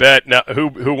 I bet. Now,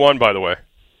 who won, by the way?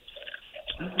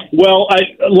 Well,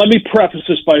 let me preface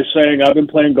this by saying I've been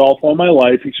playing golf all my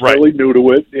life. He's fairly new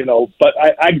to it, but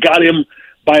I got him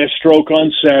by a stroke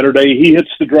on Saturday. He hits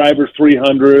the driver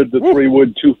 300, the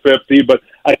 3-wood 250, but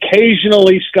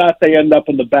occasionally, Scott, they end up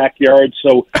in the backyard,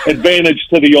 so advantage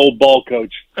to the old ball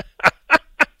coach.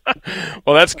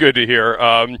 Well, that's good to hear.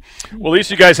 Well, at least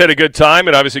you guys had a good time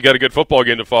and obviously got a good football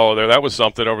game to follow there. That was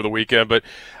something over the weekend. But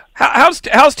How's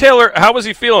Taylor? How was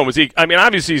he feeling? Was he? I mean,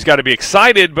 obviously he's got to be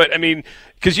excited, but I mean,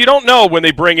 because you don't know when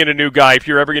they bring in a new guy if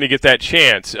you're ever going to get that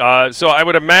chance. So I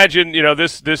would imagine,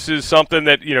 this is something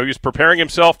that he's preparing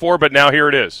himself for, but now here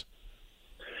it is.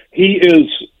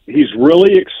 He's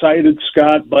really excited,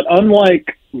 Scott. But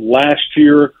unlike last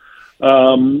year,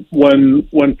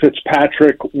 when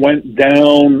Fitzpatrick went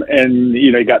down and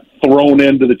he got thrown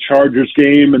into the Chargers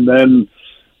game, and then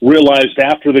realized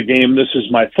after the game, this is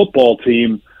my football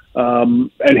team.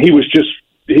 And he was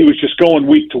just going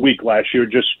week to week last year,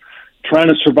 just trying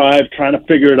to survive, trying to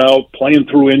figure it out, playing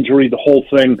through injury, the whole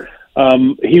thing.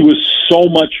 He was so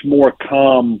much more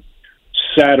calm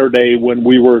Saturday when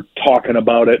we were talking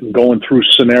about it and going through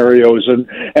scenarios.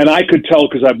 And I could tell,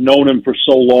 because I've known him for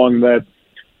so long, that,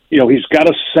 he's got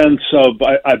a sense of,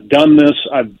 I've done this,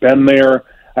 I've been there,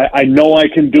 I know I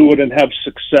can do it and have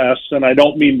success. And I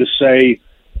don't mean to say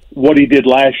what he did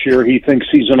last year, he thinks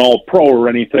he's an all-pro or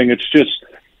anything. It's just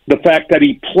the fact that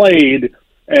he played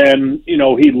and,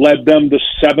 he led them to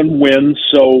 7 wins.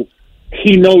 So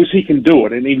he knows he can do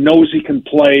it, and he knows he can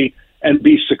play and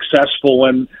be successful.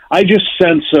 And I just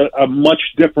sense a much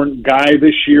different guy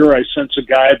this year. I sense a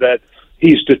guy that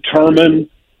he's determined.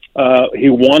 He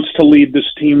wants to lead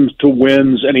this team to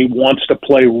wins, and he wants to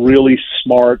play really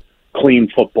smart, clean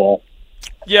football.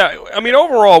 Yeah, I mean,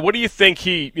 overall, what do you think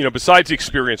he, besides the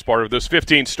experience part of those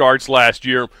 15 starts last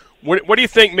year, what do you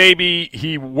think maybe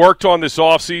he worked on this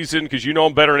offseason, because you know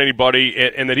him better than anybody,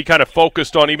 and that he kind of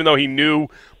focused on, even though he knew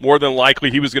more than likely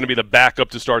he was going to be the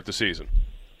backup to start the season?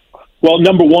 Well,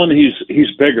 number one,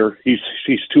 he's bigger. He's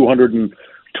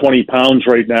 220 pounds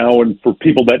right now, and for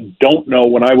people that don't know,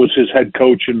 when I was his head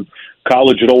coach in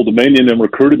college at Old Dominion and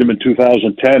recruited him in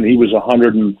 2010, he was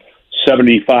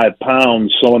 175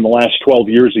 pounds. So in the last 12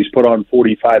 years, he's put on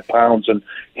 45 pounds, and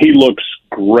he looks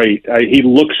great. He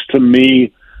looks to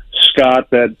me,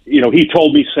 Scott, that, he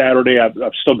told me Saturday, I've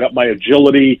still got my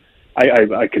agility.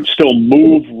 I can still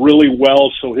move really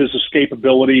well, so his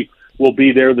escapability will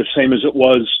be there the same as it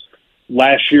was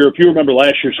last year. If you remember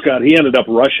last year, Scott, he ended up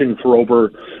rushing for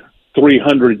over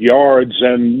 300 yards,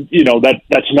 and,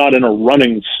 that's not in a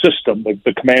running system.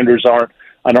 The Commanders aren't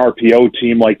an RPO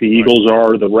team like the Eagles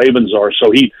are or the Ravens are.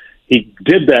 So he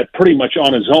did that pretty much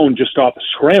on his own, just off the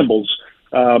scrambles,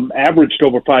 averaged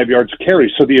over 5 yards a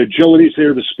carry. So the agility's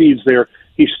there, the speed's there.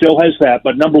 He still has that.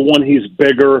 But number one, he's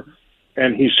bigger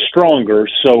and he's stronger,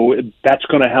 so that's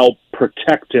going to help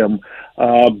protect him.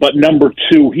 But number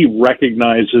two, he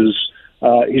recognizes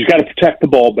he's got to protect the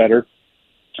ball better.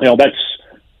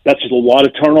 That's a lot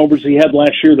of turnovers he had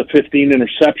last year, the 15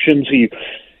 interceptions.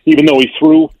 Even though he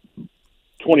threw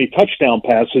 20 touchdown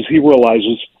passes, he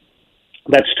realizes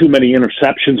that's too many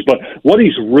interceptions. But what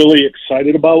he's really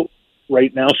excited about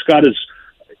right now, Scott, is,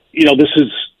 this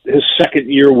is his second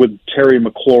year with Terry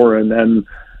McLaurin, and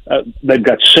they've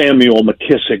got Samuel,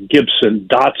 McKissick, Gibson,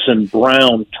 Dotson,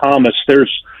 Brown, Thomas.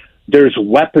 There's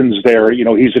weapons there.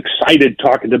 He's excited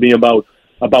talking to me about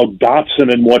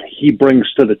Dotson and what he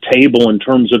brings to the table in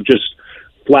terms of just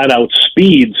flat-out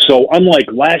speed. So unlike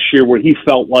last year where he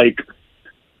felt like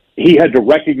he had to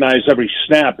recognize every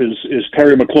snap, is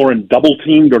Terry McLaurin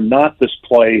double-teamed or not this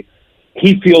play,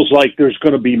 he feels like there's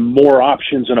going to be more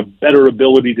options and a better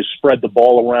ability to spread the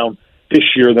ball around this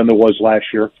year than there was last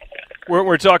year.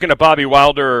 We're talking to Bobby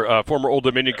Wilder, former Old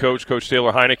Dominion coach. Coach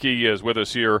Taylor Heineke is with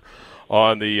us here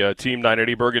on the Team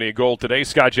 980 Burgundy and Gold today.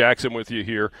 Scott Jackson with you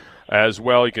here as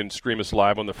well. You can stream us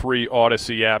live on the free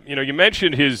Odyssey app. You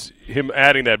mentioned him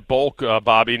adding that bulk,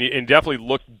 Bobby, and definitely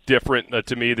looked different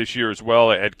to me this year as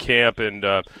well at camp, and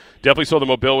definitely saw the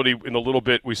mobility in the little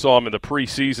bit we saw him in the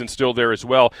preseason still there as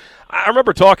well. I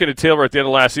remember talking to Taylor at the end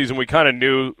of last season. We kind of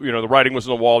knew, the writing was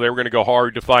on the wall. They were going to go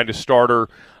hard to find a starter,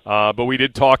 but we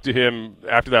did talk to him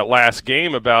after that last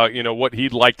game about, what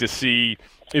he'd like to see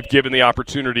if given the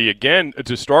opportunity again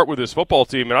to start with his football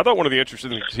team. And I thought one of the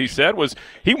interesting things he said was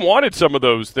he wanted some of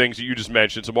those things that you just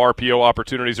mentioned, some RPO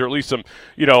opportunities, or at least some,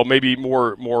 maybe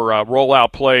more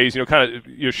rollout plays, kind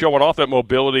of showing off that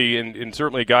mobility, and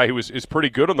certainly a guy who is pretty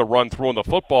good on the run throwing the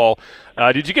football.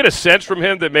 Did you get a sense from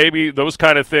him that maybe those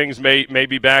kind of things may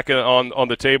be back on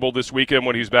the table this weekend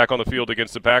when he's back on the field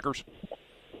against the Packers?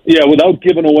 Yeah, without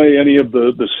giving away any of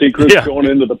the secrets going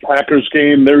into the Packers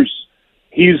game,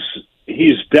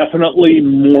 he's definitely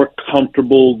more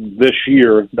comfortable this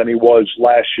year than he was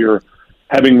last year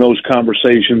having those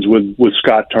conversations with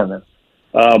Scott Turner.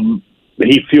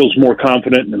 He feels more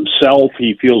confident in himself.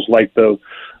 He feels like the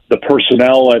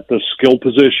personnel at the skill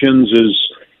positions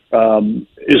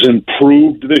is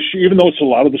improved this year. Even though it's a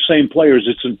lot of the same players,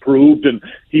 it's improved, and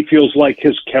he feels like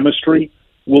his chemistry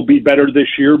will be better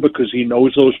this year because he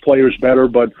knows those players better.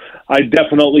 But I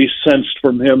definitely sensed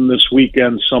from him this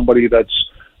weekend somebody that's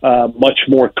much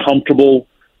more comfortable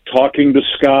talking to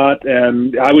Scott.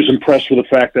 And I was impressed with the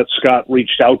fact that Scott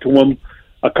reached out to him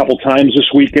a couple times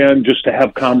this weekend just to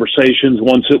have conversations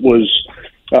once it was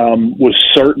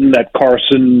certain that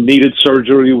Carson needed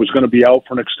surgery, was going to be out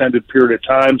for an extended period of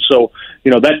time. So,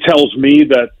 that tells me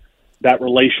that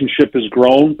relationship has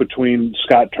grown between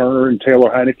Scott Turner and Taylor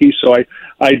Heineke. So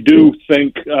I do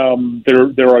think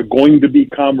there are going to be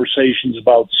conversations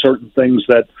about certain things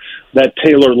that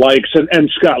Taylor likes. And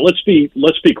Scott, let's be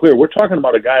clear. We're talking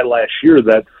about a guy last year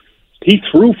that he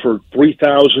threw for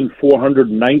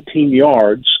 3,419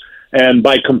 yards. And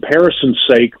by comparison's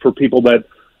sake, for people that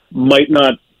might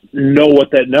not know what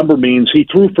that number means, he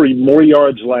threw for more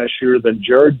yards last year than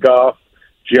Jared Goff,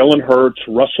 Jalen Hurts,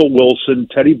 Russell Wilson,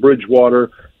 Teddy Bridgewater,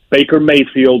 Baker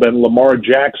Mayfield, and Lamar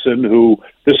Jackson, who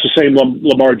this is the same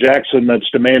Lamar Jackson that's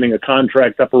demanding a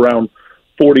contract up around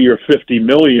 40 or 50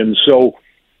 million. So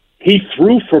he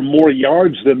threw for more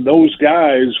yards than those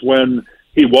guys when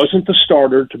he wasn't the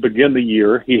starter to begin the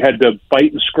year. He had to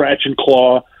fight and scratch and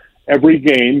claw every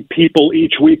game. People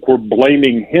each week were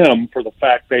blaming him for the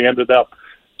fact they ended up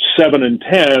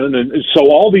 7-10, and so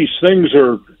all these things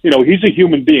are, he's a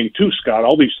human being too, Scott.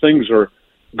 All these things are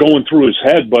going through his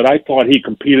head, but I thought he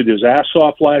competed his ass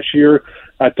off last year.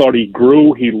 I thought he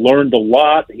grew. He learned a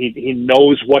lot. He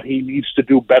knows what he needs to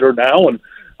do better now, and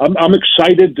I'm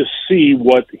excited to see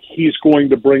what he's going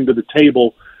to bring to the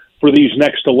table for these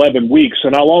next 11 weeks.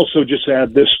 And I'll also just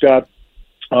add this, Scott.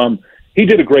 He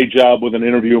did a great job with an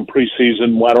interview in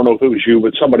preseason. Well, I don't know if it was you,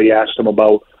 but somebody asked him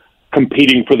about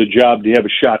competing for the job. Do you have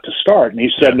a shot to start? And he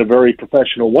said in a very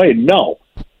professional way, no.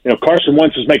 Carson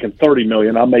Wentz is making $30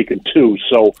 million. I'm making $2 million.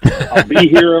 So I'll be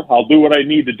here. I'll do what I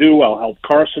need to do. I'll help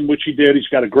Carson, which he did. He's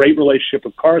got a great relationship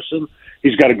with Carson.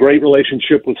 He's got a great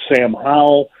relationship with Sam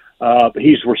Howell.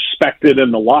 He's respected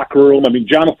in the locker room. I mean,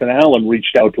 Jonathan Allen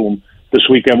reached out to him this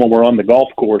weekend when we're on the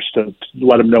golf course to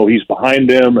let him know he's behind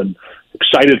him and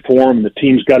excited for him, and the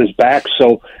team's got his back.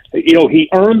 So, he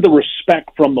earned the respect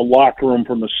from the locker room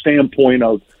from the standpoint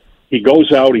of he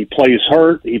goes out, he plays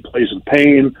hurt, he plays in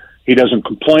pain, he doesn't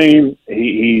complain,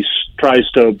 he tries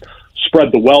to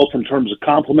spread the wealth in terms of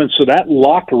compliments. So that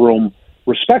locker room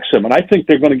respects him, and I think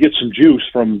they're going to get some juice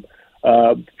from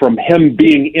him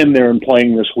being in there and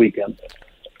playing this weekend.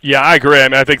 Yeah, I agree. I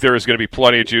mean, I think there is going to be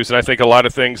plenty of juice, and I think a lot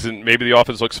of things, and maybe the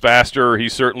offense looks faster.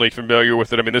 He's certainly familiar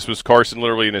with it. I mean, this was Carson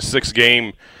literally in his sixth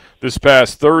game this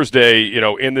past Thursday,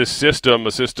 in this system,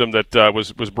 a system that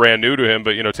was brand new to him.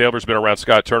 But, Taylor's been around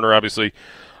Scott Turner, obviously,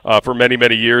 for many,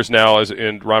 many years now, as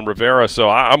in Ron Rivera. So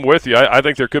I'm with you. I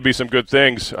think there could be some good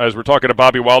things. As we're talking to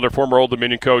Bobby Wilder, former Old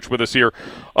Dominion coach, with us here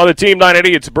on the Team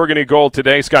 980. It's Burgundy Gold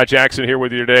today. Scott Jackson here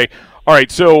with you today. All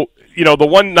right, so the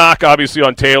one knock obviously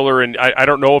on Taylor, and I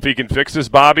don't know if he can fix this,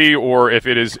 Bobby, or if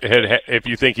if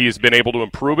you think he's been able to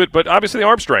improve it, but obviously the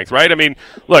arm strength, right? I mean,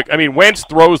 look, Wentz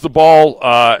throws the ball,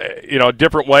 a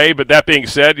different way, but that being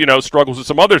said, struggles with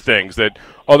some other things that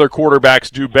other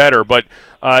quarterbacks do better. But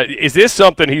is this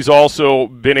something he's also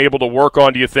been able to work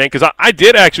on, do you think? Because I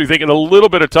did actually think in a little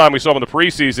bit of time we saw him in the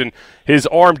preseason, his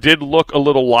arm did look a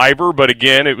little liver, but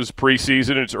again, it was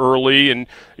preseason, it's early, and,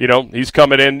 he's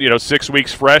coming in, 6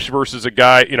 weeks fresh versus a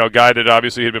guy that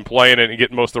obviously had been playing and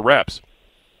getting most of the reps.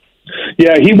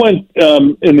 Yeah, he went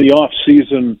in the off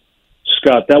season,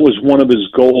 Scott. That was one of his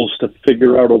goals, to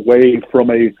figure out a way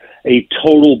from a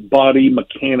total body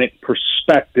mechanic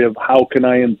perspective. How can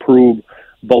I improve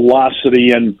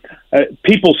velocity? And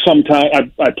people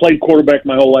sometimes, I played quarterback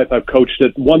my whole life. I've coached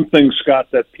it. One thing, Scott,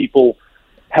 that people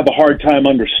have a hard time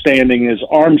understanding is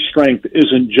arm strength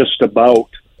isn't just about,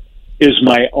 is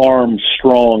my arm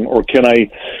strong, or can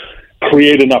I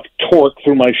create enough torque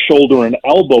through my shoulder and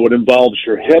elbow? It involves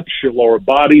your hips, your lower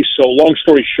body. So long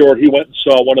story short, he went and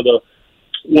saw one of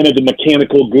the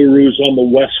mechanical gurus on the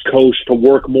West Coast to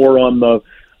work more on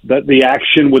the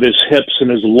action with his hips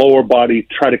and his lower body,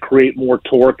 try to create more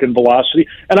torque and velocity.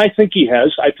 And I think he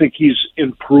has. I think he's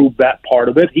improved that part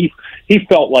of it. He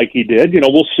felt like he did.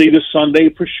 We'll see this Sunday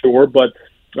for sure, but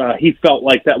he felt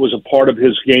like that was a part of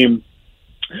his game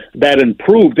that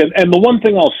improved. And the one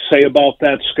thing I'll say about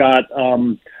that, Scott,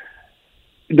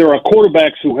 there are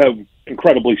quarterbacks who have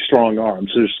incredibly strong arms.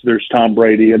 There's Tom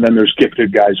Brady, and then there's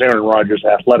gifted guys, Aaron Rodgers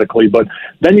athletically. But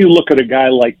then you look at a guy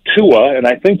like Tua, and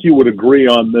I think you would agree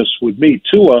on this with me.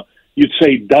 Tua, you'd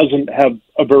say, doesn't have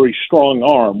a very strong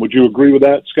arm. Would you agree with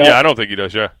that, Scott? Yeah, I don't think he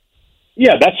does, yeah.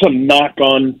 Yeah, that's a knock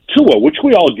on Tua, which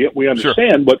we all get, we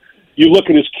understand. Sure. But you look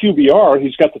at his QBR,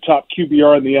 he's got the top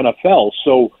QBR in the NFL.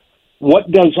 So what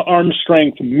does arm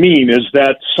strength mean? Is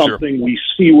that something we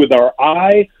see with our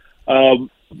eye?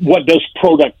 What does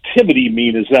productivity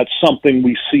mean? Is that something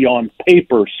we see on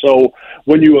paper? So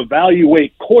when you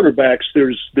evaluate quarterbacks,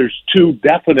 there's two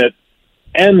definite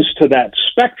ends to that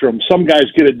spectrum. Some guys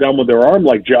get it done with their arm,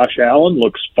 like Josh Allen,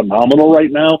 looks phenomenal right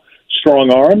now,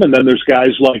 strong arm. And then there's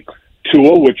guys like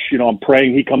Tua, which, I'm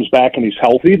praying he comes back and he's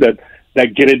healthy, that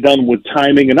get it done with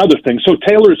timing and other things. So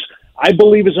Taylor's, I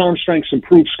believe his arm strength's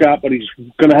improved, Scott, but he's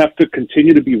going to have to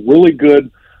continue to be really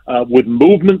good with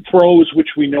movement throws, which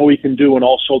we know he can do, and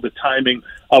also the timing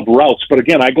of routes. But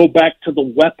again, I go back to the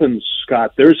weapons,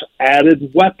 Scott. There's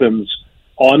added weapons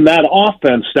on that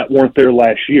offense that weren't there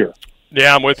last year.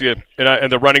 Yeah, I'm with you.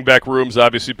 And the running back room's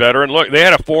obviously better. And look, they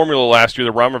had a formula last year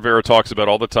that Ron Rivera talks about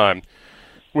all the time.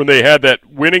 When they had that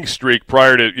winning streak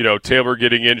prior to, Taylor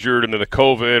getting injured and then the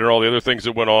COVID and all the other things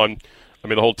that went on, I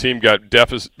mean, the whole team got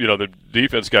the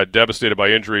defense got devastated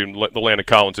by injury, and the Landon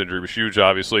Collins injury was huge,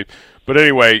 obviously. But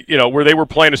anyway, where they were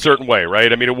playing a certain way,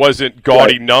 right? I mean, it wasn't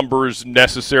gaudy numbers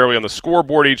necessarily on the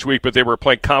scoreboard each week, but they were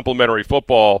playing complementary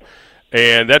football.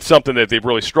 And that's something that they've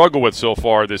really struggled with so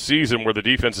far this season, where the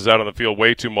defense is out on the field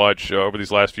way too much over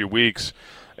these last few weeks.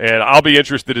 And I'll be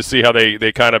interested to see how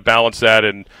they kind of balance that,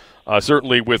 and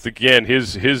certainly with, again,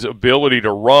 his ability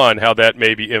to run, how that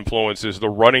maybe influences the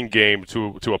running game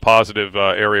to a positive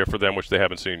area for them, which they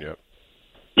haven't seen yet.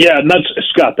 Yeah, and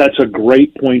Scott, that's a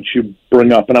great point you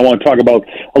bring up, and I want to talk about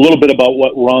a little bit about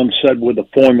what Ron said with the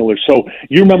formula. So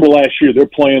you remember last year they're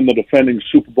playing the defending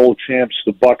Super Bowl champs,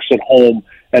 the Bucs, at home,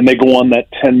 and they go on that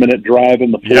 10-minute drive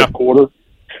in the fourth quarter.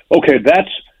 Okay,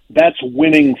 that's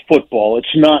winning football.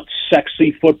 It's not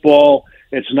sexy football.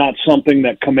 It's not something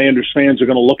that Commanders fans are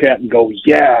going to look at and go,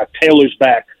 "Yeah, Taylor's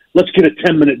back. Let's get a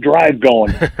 10-minute drive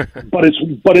going." but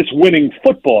it's winning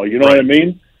football. You know what I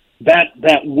mean?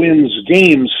 That wins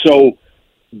games. So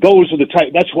those are the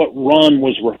type. That's what Ron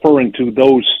was referring to.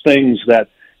 Those things that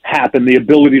happen, the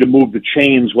ability to move the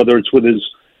chains, whether it's with his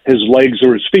legs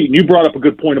or his feet. And you brought up a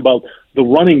good point about the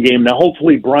running game. Now,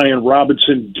 hopefully, Brian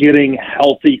Robinson getting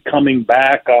healthy, coming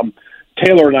back.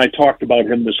 Taylor and I talked about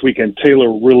him this weekend.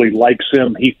 Taylor really likes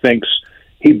him. He thinks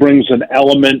he brings an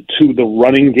element to the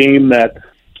running game that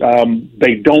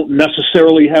they don't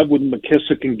necessarily have with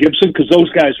McKissick and Gibson, because those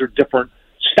guys are different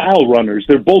style runners.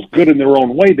 They're both good in their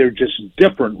own way. They're just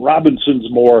different. Robinson's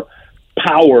more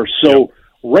power. So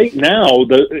right now,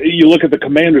 you look at the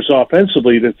Commanders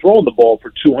offensively, they're throwing the ball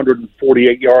for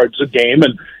 248 yards a game,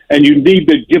 and you need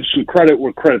to give some credit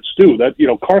where credit's due. That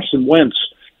Carson Wentz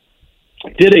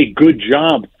did a good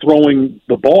job throwing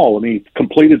the ball. I mean, he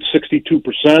completed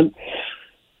 62%.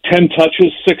 10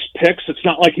 touches, 6 picks. It's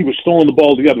not like he was throwing the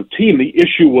ball to the other team. The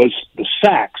issue was the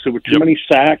sacks. There were too many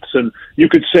sacks, and you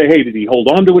could say, hey, did he hold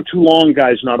on to it too long?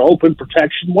 Guy's not open,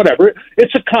 protection, whatever.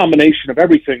 It's a combination of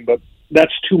everything, but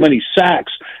that's too many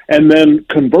sacks. And then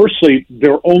conversely,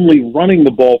 they're only running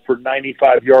the ball for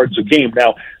 95 yards a game.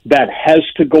 Now, that has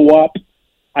to go up.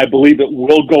 I believe it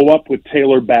will go up with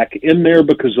Taylor back in there,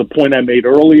 because the point I made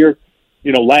earlier,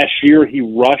 last year he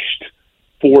rushed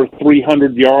for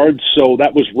 300 yards, so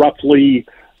that was roughly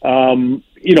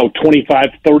 25,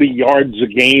 30 yards a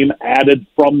game added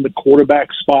from the quarterback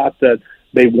spot that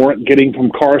they weren't getting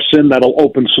from Carson. That'll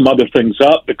open some other things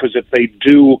up, because if they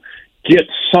do get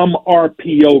some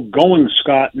RPO going,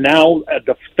 Scott, now a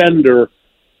defender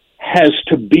has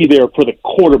to be there for the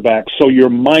quarterback, so you're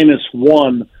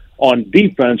 -1 on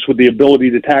defense with the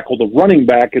ability to tackle the running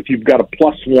back if you've got a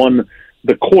 +1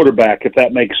 the quarterback, if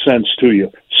that makes sense to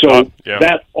you. So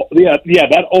that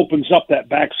opens up that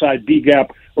backside B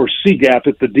gap or C gap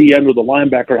if the D end or the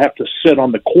linebacker have to sit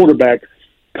on the quarterback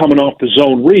coming off the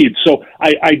zone read. So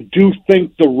I do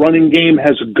think the running game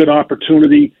has a good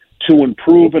opportunity to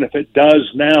improve, and if it does,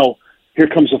 now here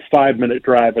comes a 5-minute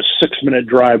drive, a 6-minute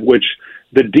drive, which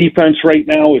the defense right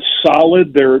now is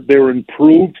solid. They're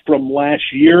improved from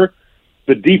last year.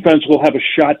 The defense will have a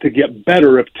shot to get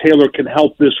better if Taylor can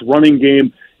help this running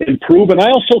game improve. And I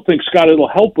also think, Scott, it'll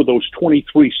help with those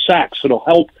 23 sacks. It'll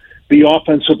help the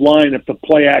offensive line if the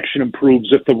play action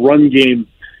improves, if the run game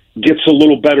gets a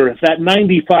little better. If that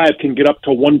 95 can get up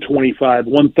to 125,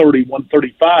 130,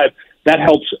 135, that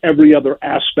helps every other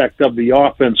aspect of the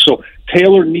offense. So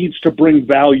Taylor needs to bring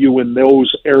value in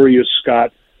those areas,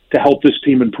 Scott, to help this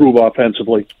team improve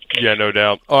offensively. Yeah, no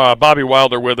doubt. Bobby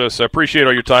Wilder with us. I appreciate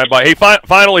all your time. But hey,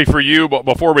 finally for you,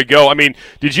 before we go, I mean,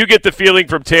 did you get the feeling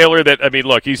from Taylor that, I mean,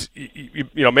 look, he's,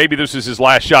 maybe this is his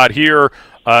last shot here.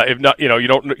 If not,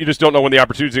 you just don't know when the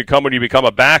opportunity's going to come when you become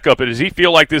a backup. But does he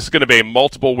feel like this is going to be a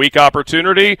multiple week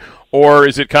opportunity, or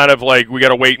is it kind of like we got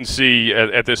to wait and see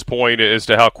at this point as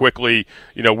to how quickly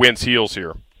Wentz heals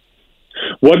here?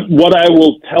 What I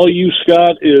will tell you,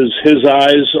 Scott, is his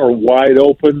eyes are wide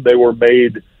open. They were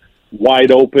made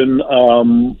wide open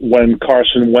when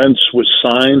Carson Wentz was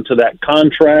signed to that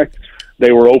contract.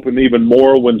 They were open even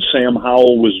more when Sam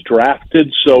Howell was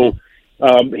drafted. So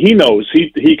he knows.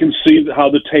 He can see how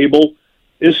the table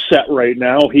is set right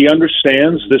now. He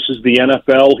understands this is the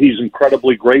NFL. He's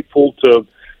incredibly grateful to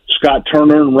Scott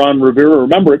Turner and Ron Rivera.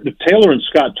 Remember, Taylor and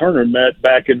Scott Turner met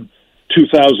back in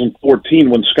 2014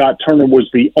 when Scott Turner was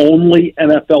the only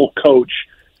NFL coach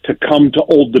to come to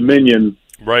Old Dominion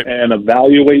and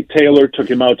evaluate Taylor, took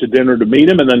him out to dinner to meet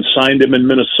him, and then signed him in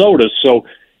Minnesota. So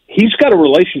he's got a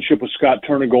relationship with Scott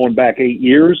Turner going back 8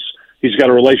 years. He's got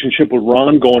a relationship with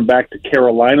Ron going back to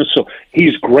Carolina. So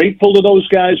he's grateful to those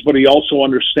guys, but he also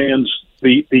understands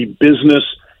the business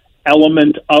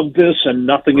element of this, and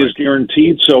nothing is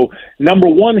guaranteed. So, number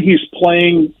one, he's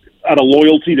playing out of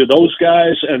loyalty to those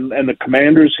guys and the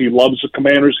Commanders. He loves the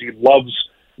Commanders. He loves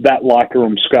that locker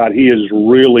room, Scott. He is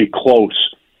really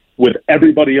close with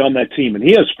everybody on that team, and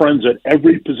he has friends at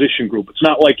every position group. It's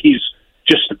not like he's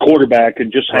just the quarterback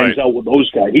and just hangs out with those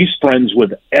guys. He's friends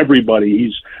with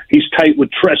everybody. He's tight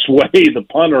with Tress Way, the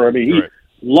punter. I mean, he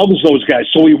loves those guys.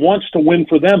 So he wants to win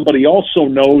for them, but he also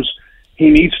knows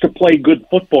he needs to play good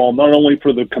football, not only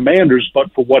for the Commanders,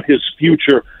 but for what his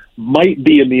future might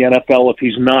be in the NFL if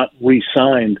he's not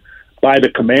re-signed by the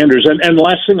Commanders. And the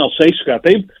last thing I'll say, Scott,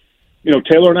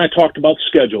 Taylor and I talked about the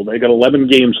schedule. They got 11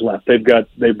 games left. They've got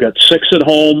 6 at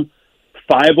home,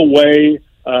 5 away.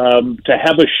 To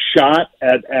have a shot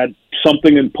at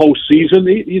something in postseason,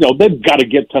 they've got to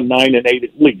get to 9-8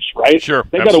 at least, right? Sure,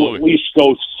 they've got to at least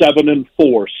go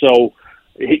 7-4. So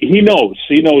he knows.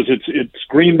 He knows it's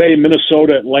Green Bay,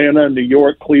 Minnesota, Atlanta, New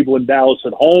York, Cleveland, Dallas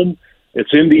at home.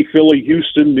 It's Indy, Philly,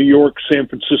 Houston, New York, San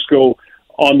Francisco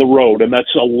on the road, and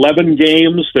that's 11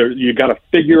 games. You got to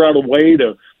figure out a way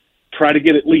to try to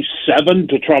get at least 7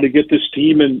 to try to get this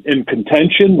team in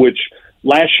contention, which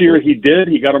last year he did.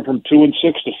 He got them from 2-6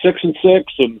 to 6-6,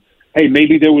 and hey,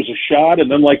 maybe there was a shot.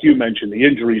 And then, like you mentioned, the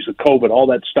injuries, the COVID, all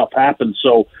that stuff happened.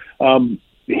 So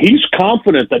he's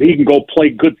confident that he can go play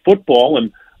good football,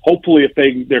 and hopefully, if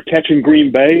they're catching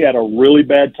Green Bay at a really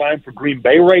bad time for Green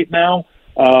Bay right now,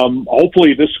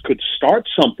 hopefully this could start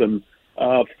something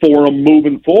for him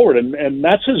moving forward, and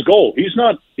that's his goal. He's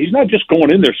not just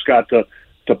going in there, Scott, to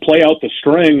play out the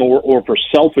string or for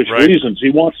selfish reasons. He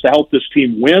wants to help this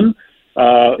team win.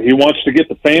 He wants to get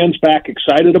the fans back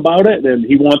excited about it, and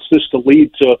he wants this to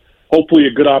lead to hopefully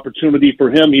a good opportunity for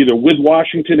him either with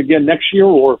Washington again next year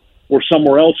or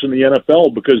somewhere else in the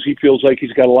NFL, because he feels like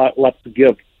he's got a lot left to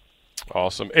give.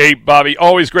 Awesome. Hey, Bobby,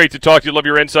 always great to talk to you. Love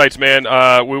your insights, man.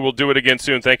 We will do it again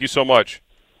soon. Thank you so much.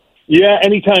 Yeah,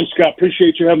 anytime, Scott.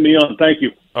 Appreciate you having me on. Thank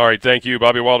you. All right, thank you.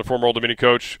 Bobby Wilder, former Old Dominion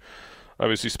coach.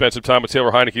 Obviously spent some time with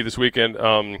Taylor Heinicke this weekend.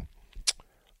 A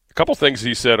couple things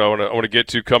he said I want to get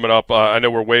to coming up. I know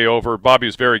we're way over. Bobby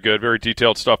was very good, very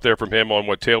detailed stuff there from him on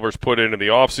what Taylor's put in the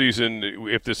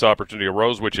offseason, if this opportunity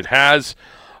arose, which it has.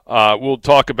 We'll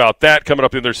talk about that coming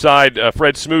up the other side.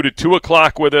 Fred Smoot at 2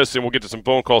 o'clock with us, and we'll get to some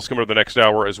phone calls coming up the next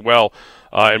hour as well,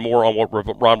 and more on what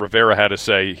Ron Rivera had to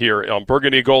say here on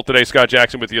Burgundy Gold today. Scott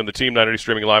Jackson with you on the Team 980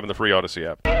 streaming live on the free Odyssey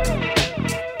app.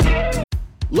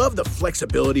 Love the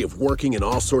flexibility of working in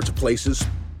all sorts of places?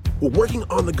 Well, working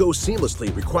on the go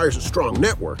seamlessly requires a strong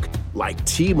network like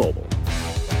T-Mobile.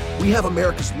 We have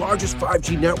America's largest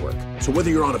 5G network, so whether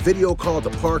you're on a video call at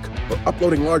the park or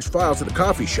uploading large files at a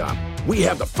coffee shop, we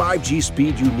have the 5G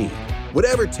speed you need.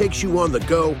 Whatever takes you on the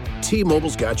go,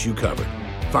 T-Mobile's got you covered.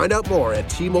 Find out more at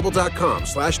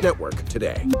T-Mobile.com/network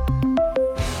today.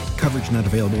 Coverage not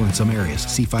available in some areas.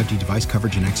 See 5G device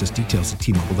coverage and access details at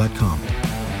T-Mobile.com.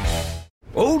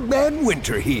 Old Man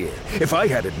Winter here. If I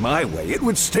had it my way, it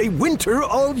would stay winter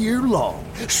all year long.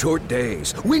 Short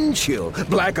days, wind chill,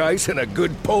 black ice, and a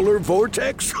good polar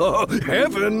vortex. Oh,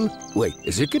 heaven. Wait,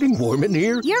 is it getting warm in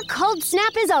here? Your cold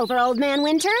snap is over, Old Man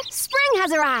Winter. Spring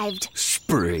has arrived.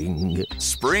 Spring.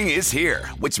 Spring is here,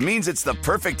 which means it's the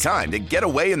perfect time to get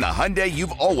away in the Hyundai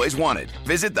you've always wanted.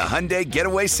 Visit the Hyundai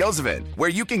Getaway Sales Event, where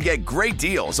you can get great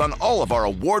deals on all of our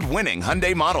award-winning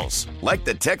Hyundai models, like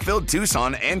the tech-filled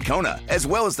Tucson and Kona, as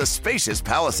well as the spacious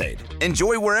Palisade.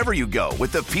 Enjoy wherever you go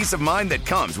with the peace of mind that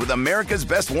comes with America's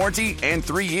best warranty and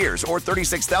 3 years or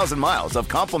 36,000 miles of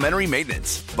complimentary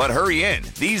maintenance. But hurry in,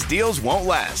 these deals won't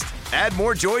last. Add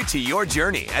more joy to your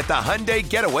journey at the Hyundai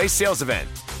Getaway Sales Event.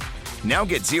 Now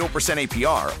get 0%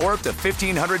 APR or up to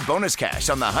 $1,500 bonus cash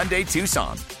on the Hyundai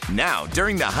Tucson. Now,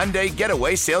 during the Hyundai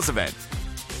Getaway Sales Event.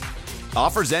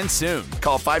 Offers end soon.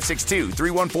 Call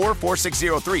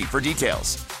 562-314-4603 for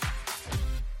details.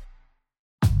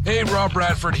 Hey, Rob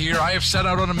Bradford here. I have set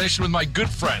out on a mission with my good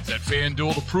friends at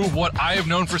FanDuel to prove what I have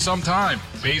known for some time.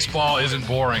 Baseball isn't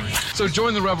boring. So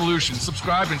join the revolution.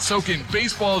 Subscribe and soak in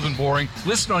Baseball Isn't Boring.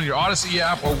 Listen on your Odyssey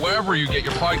app or wherever you get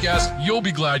your podcast. You'll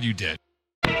be glad you did.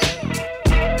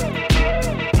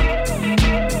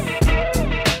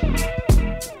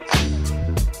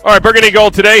 All right, Burgundy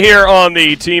Gold today here on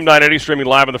the Team 980, streaming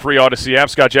live on the free Odyssey app.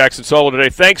 Scott Jackson solo today.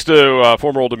 Thanks to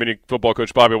former Old Dominion football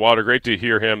coach Bobby Wilder. Great to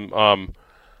hear him.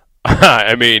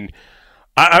 I mean,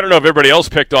 I don't know if everybody else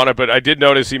picked on it, but I did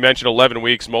notice he mentioned 11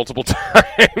 weeks multiple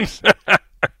times.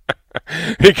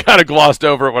 He kind of glossed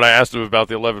over it when I asked him about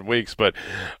the 11 weeks, but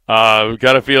kind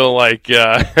of feel like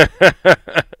that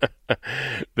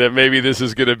maybe this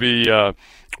is going to be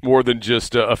more than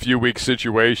just a few weeks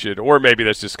situation, or maybe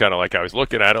that's just kind of like I was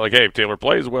looking at it. Like, hey, if Taylor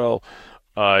plays well,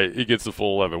 he gets the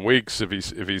full 11 weeks if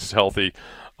he's healthy.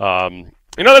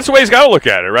 That's the way he's got to look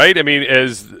at it, right? I mean,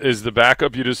 as the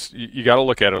backup, you got to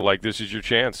look at it like this is your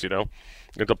chance. You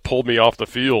have to pull me off the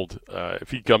field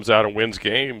if he comes out and wins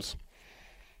games.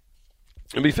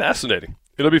 It'll be fascinating.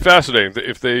 It'll be fascinating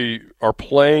if they are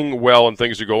playing well and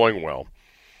things are going well.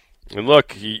 And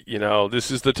look,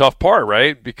 this is the tough part,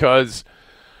 right? Because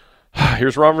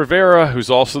here's Ron Rivera, who's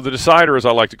also the decider, as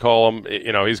I like to call him.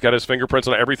 He's got his fingerprints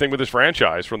on everything with his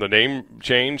franchise, from the name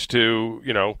change to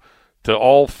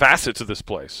all facets of this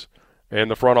place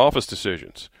and the front office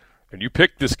decisions. And you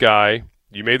picked this guy.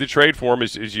 You made the trade for him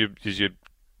as you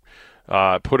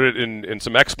put it in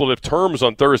some expletive terms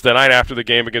on Thursday night after the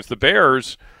game against the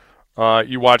Bears.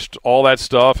 You watched all that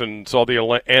stuff and saw the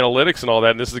analytics and all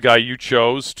that, and this is the guy you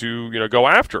chose to go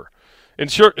after.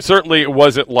 And certainly it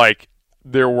wasn't like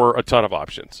there were a ton of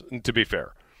options, to be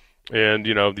fair. And,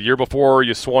 the year before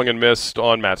you swung and missed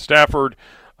on Matt Stafford.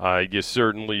 You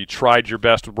certainly tried your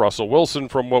best with Russell Wilson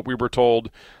from what we were told.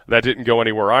 That didn't go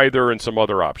anywhere either, and some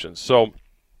other options. So,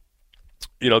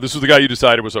 this was the guy you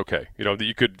decided was okay, that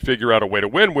you could figure out a way to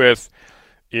win with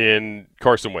in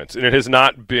Carson Wentz. And it has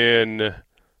not been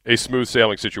a smooth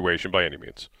sailing situation by any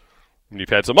means. I mean, you've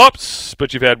had some ups,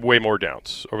 but you've had way more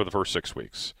downs over the first 6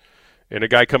 weeks. And a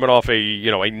guy coming off a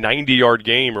 90-yard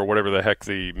game or whatever the heck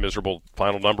the miserable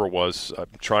final number was. I'm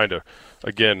trying to,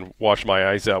 again, wash my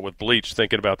eyes out with bleach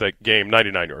thinking about that game.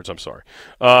 99 yards, I'm sorry.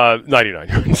 99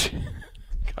 yards.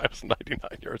 Guy was 99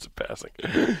 yards of passing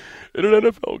in an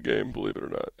NFL game, believe it or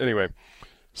not. Anyway,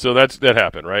 so that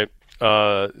happened, right?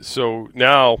 So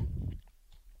now,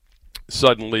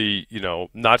 suddenly,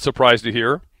 not surprised to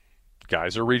hear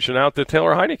guys are reaching out to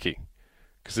Taylor Heinicke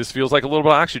because this feels like a little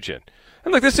bit of oxygen.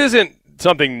 And look, this isn't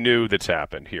something new that's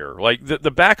happened here. Like, the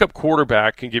backup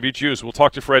quarterback can give you juice. We'll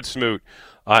talk to Fred Smoot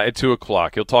at 2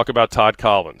 o'clock. He'll talk about Todd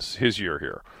Collins, his year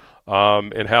here,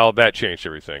 and how that changed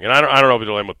everything. And I don't know if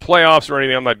it'll end with playoffs or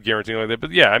anything. I'm not guaranteeing like that.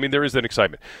 But, yeah, I mean, there is that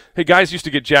excitement. Hey, guys used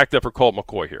to get jacked up for Colt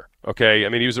McCoy here, okay? I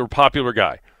mean, he was a popular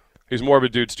guy. He's more of a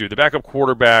dude's dude. The backup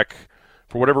quarterback,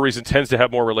 for whatever reason, tends to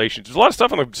have more relations. There's a lot of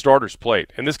stuff on the starter's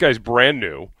plate, and this guy's brand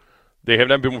new. They have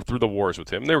not been through the wars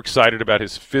with him. They were excited about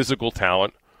his physical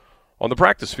talent on the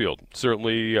practice field,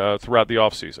 certainly throughout the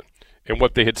offseason, and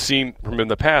what they had seen from him in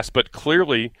the past. But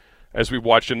clearly, as we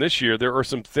watched him this year, there are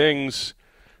some things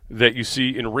that you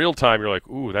see in real time. You're like,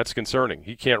 ooh, that's concerning.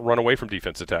 He can't run away from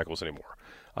defensive tackles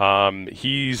anymore.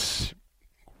 He's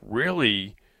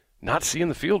really not seeing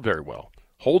the field very well.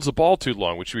 Holds the ball too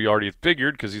long, which we already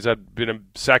figured because he's been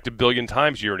sacked a billion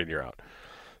times year in and year out.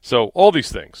 So all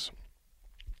these things.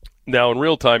 Now in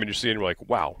real time, and you're seeing, you're like,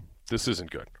 wow, this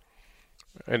isn't good.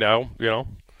 And now,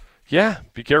 yeah,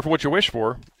 be careful what you wish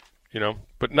for,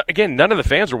 But again, none of the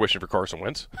fans were wishing for Carson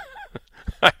Wentz.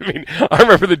 I mean, I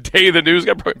remember the day the news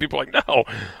got broken, people were like, no.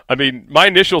 I mean, my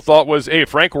initial thought was, hey, if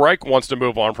Frank Reich wants to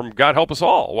move on from God help us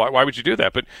all, why would you do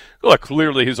that? But look,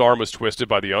 clearly his arm was twisted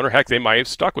by the owner. Heck, they might have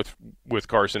stuck with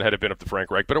Carson had it been up to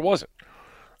Frank Reich, but it wasn't.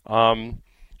 And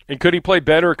could he play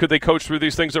better? Could they coach through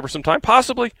these things over some time?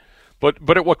 Possibly.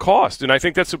 But at what cost? And I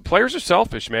think players are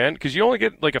selfish, man, because you only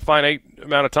get like a finite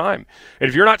amount of time. And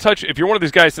if you're one of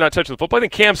these guys to not touch the football, I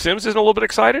think Cam Sims isn't a little bit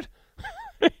excited.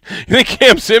 You think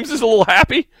Cam Sims is a little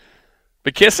happy?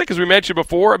 McKissick, as we mentioned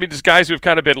before, I mean, these guys who have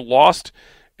kind of been lost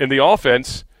in the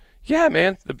offense. Yeah,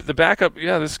 man, the backup.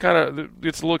 Yeah, it's a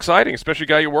little exciting, especially a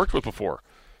guy you worked with before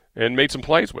and made some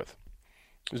plays with.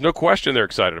 There's no question they're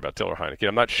excited about Taylor Heinicke.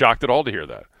 I'm not shocked at all to hear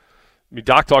that. I mean,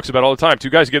 Doc talks about it all the time. Two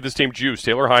guys give this team juice,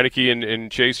 Taylor Heinicke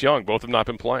and Chase Young. Both have not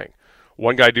been playing.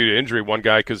 One guy due to injury, one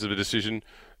guy because of a decision,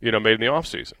 made in the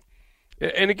offseason.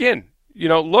 And again,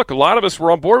 look, a lot of us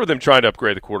were on board with them trying to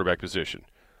upgrade the quarterback position.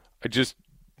 They just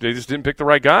didn't pick the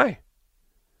right guy.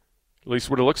 At least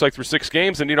what it looks like through 6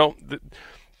 games. And,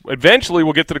 eventually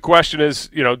we'll get to the question is,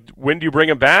 when do you bring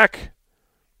him back?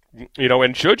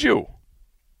 And should you?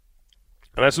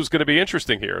 And that's what's going to be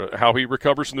interesting here, how he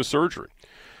recovers from the surgery.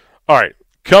 All right,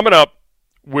 coming up,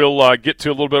 we'll get to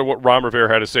a little bit of what Ron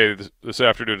Rivera had to say this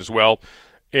afternoon as well.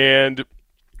 And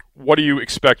what do you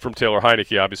expect from Taylor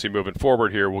Heinicke, obviously, moving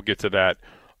forward here? We'll get to that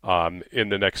in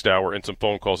the next hour, and some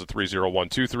phone calls at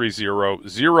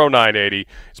 301-230-0980.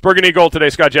 It's Burgundy Gold today.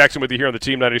 Scott Jackson with you here on the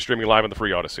Team 90 streaming live on the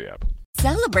free Odyssey app.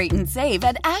 Celebrate and save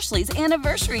at Ashley's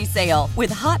Anniversary Sale. With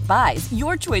Hot Buys,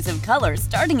 your choice of colors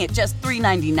starting at just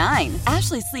 $3.99.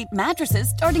 Ashley Sleep mattresses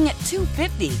starting at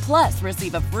 $2.50. Plus,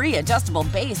 receive a free adjustable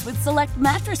base with select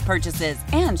mattress purchases.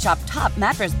 And shop top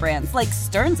mattress brands like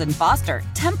Stearns & Foster,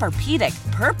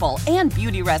 Tempur-Pedic, Purple, and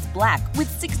Beautyrest Black with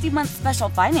 60-month special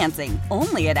financing.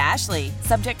 Only at Ashley.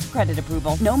 Subject to credit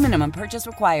approval. No minimum purchase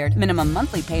required. Minimum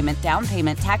monthly payment, down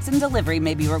payment, tax, and delivery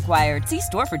may be required. See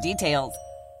store for details.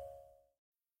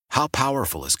 How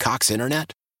powerful is Cox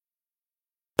Internet?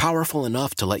 Powerful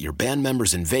enough to let your band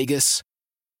members in Vegas,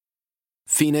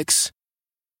 Phoenix,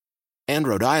 and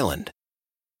Rhode Island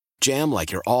jam like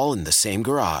you're all in the same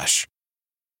garage.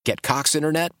 Get Cox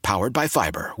Internet powered by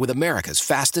fiber with America's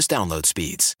fastest download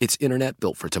speeds. It's internet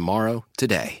built for tomorrow,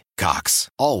 today. Cox,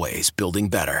 always building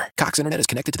better. Cox Internet is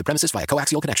connected to the premises via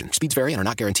coaxial connection. Speeds vary and are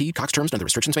not guaranteed. Cox terms and other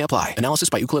restrictions may apply. Analysis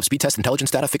by Ookla Speed Test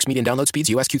Intelligence Data. Fixed median download speeds.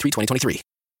 US Q3 2023.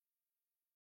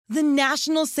 The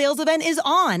national sales event is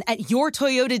on at your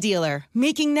Toyota dealer,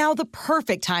 making now the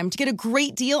perfect time to get a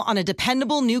great deal on a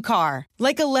dependable new car.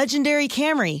 Like a legendary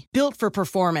Camry, built for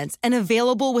performance and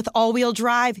available with all-wheel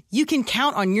drive, you can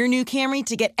count on your new Camry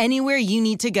to get anywhere you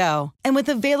need to go. And with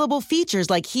available features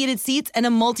like heated seats and a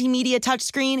multimedia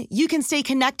touchscreen, you can stay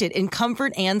connected in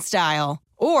comfort and style.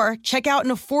 Or check out an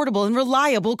affordable and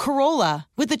reliable Corolla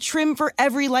with a trim for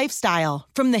every lifestyle,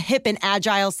 from the hip and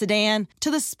agile sedan to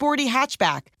the sporty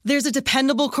hatchback. There's a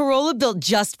dependable Corolla built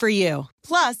just for you.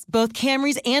 Plus, both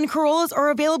Camrys and Corollas are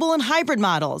available in hybrid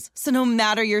models, so no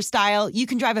matter your style, you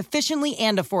can drive efficiently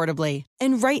and affordably.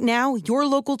 And right now, your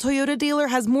local Toyota dealer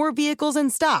has more vehicles in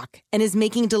stock and is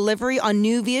making delivery on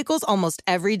new vehicles almost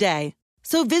every day.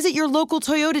 So visit your local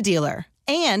Toyota dealer.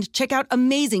 And check out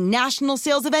amazing national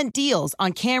sales event deals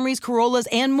on Camrys, Corollas,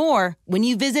 and more when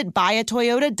you visit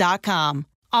buyatoyota.com.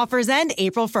 Offers end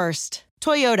April 1st.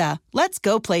 Toyota, let's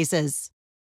go places.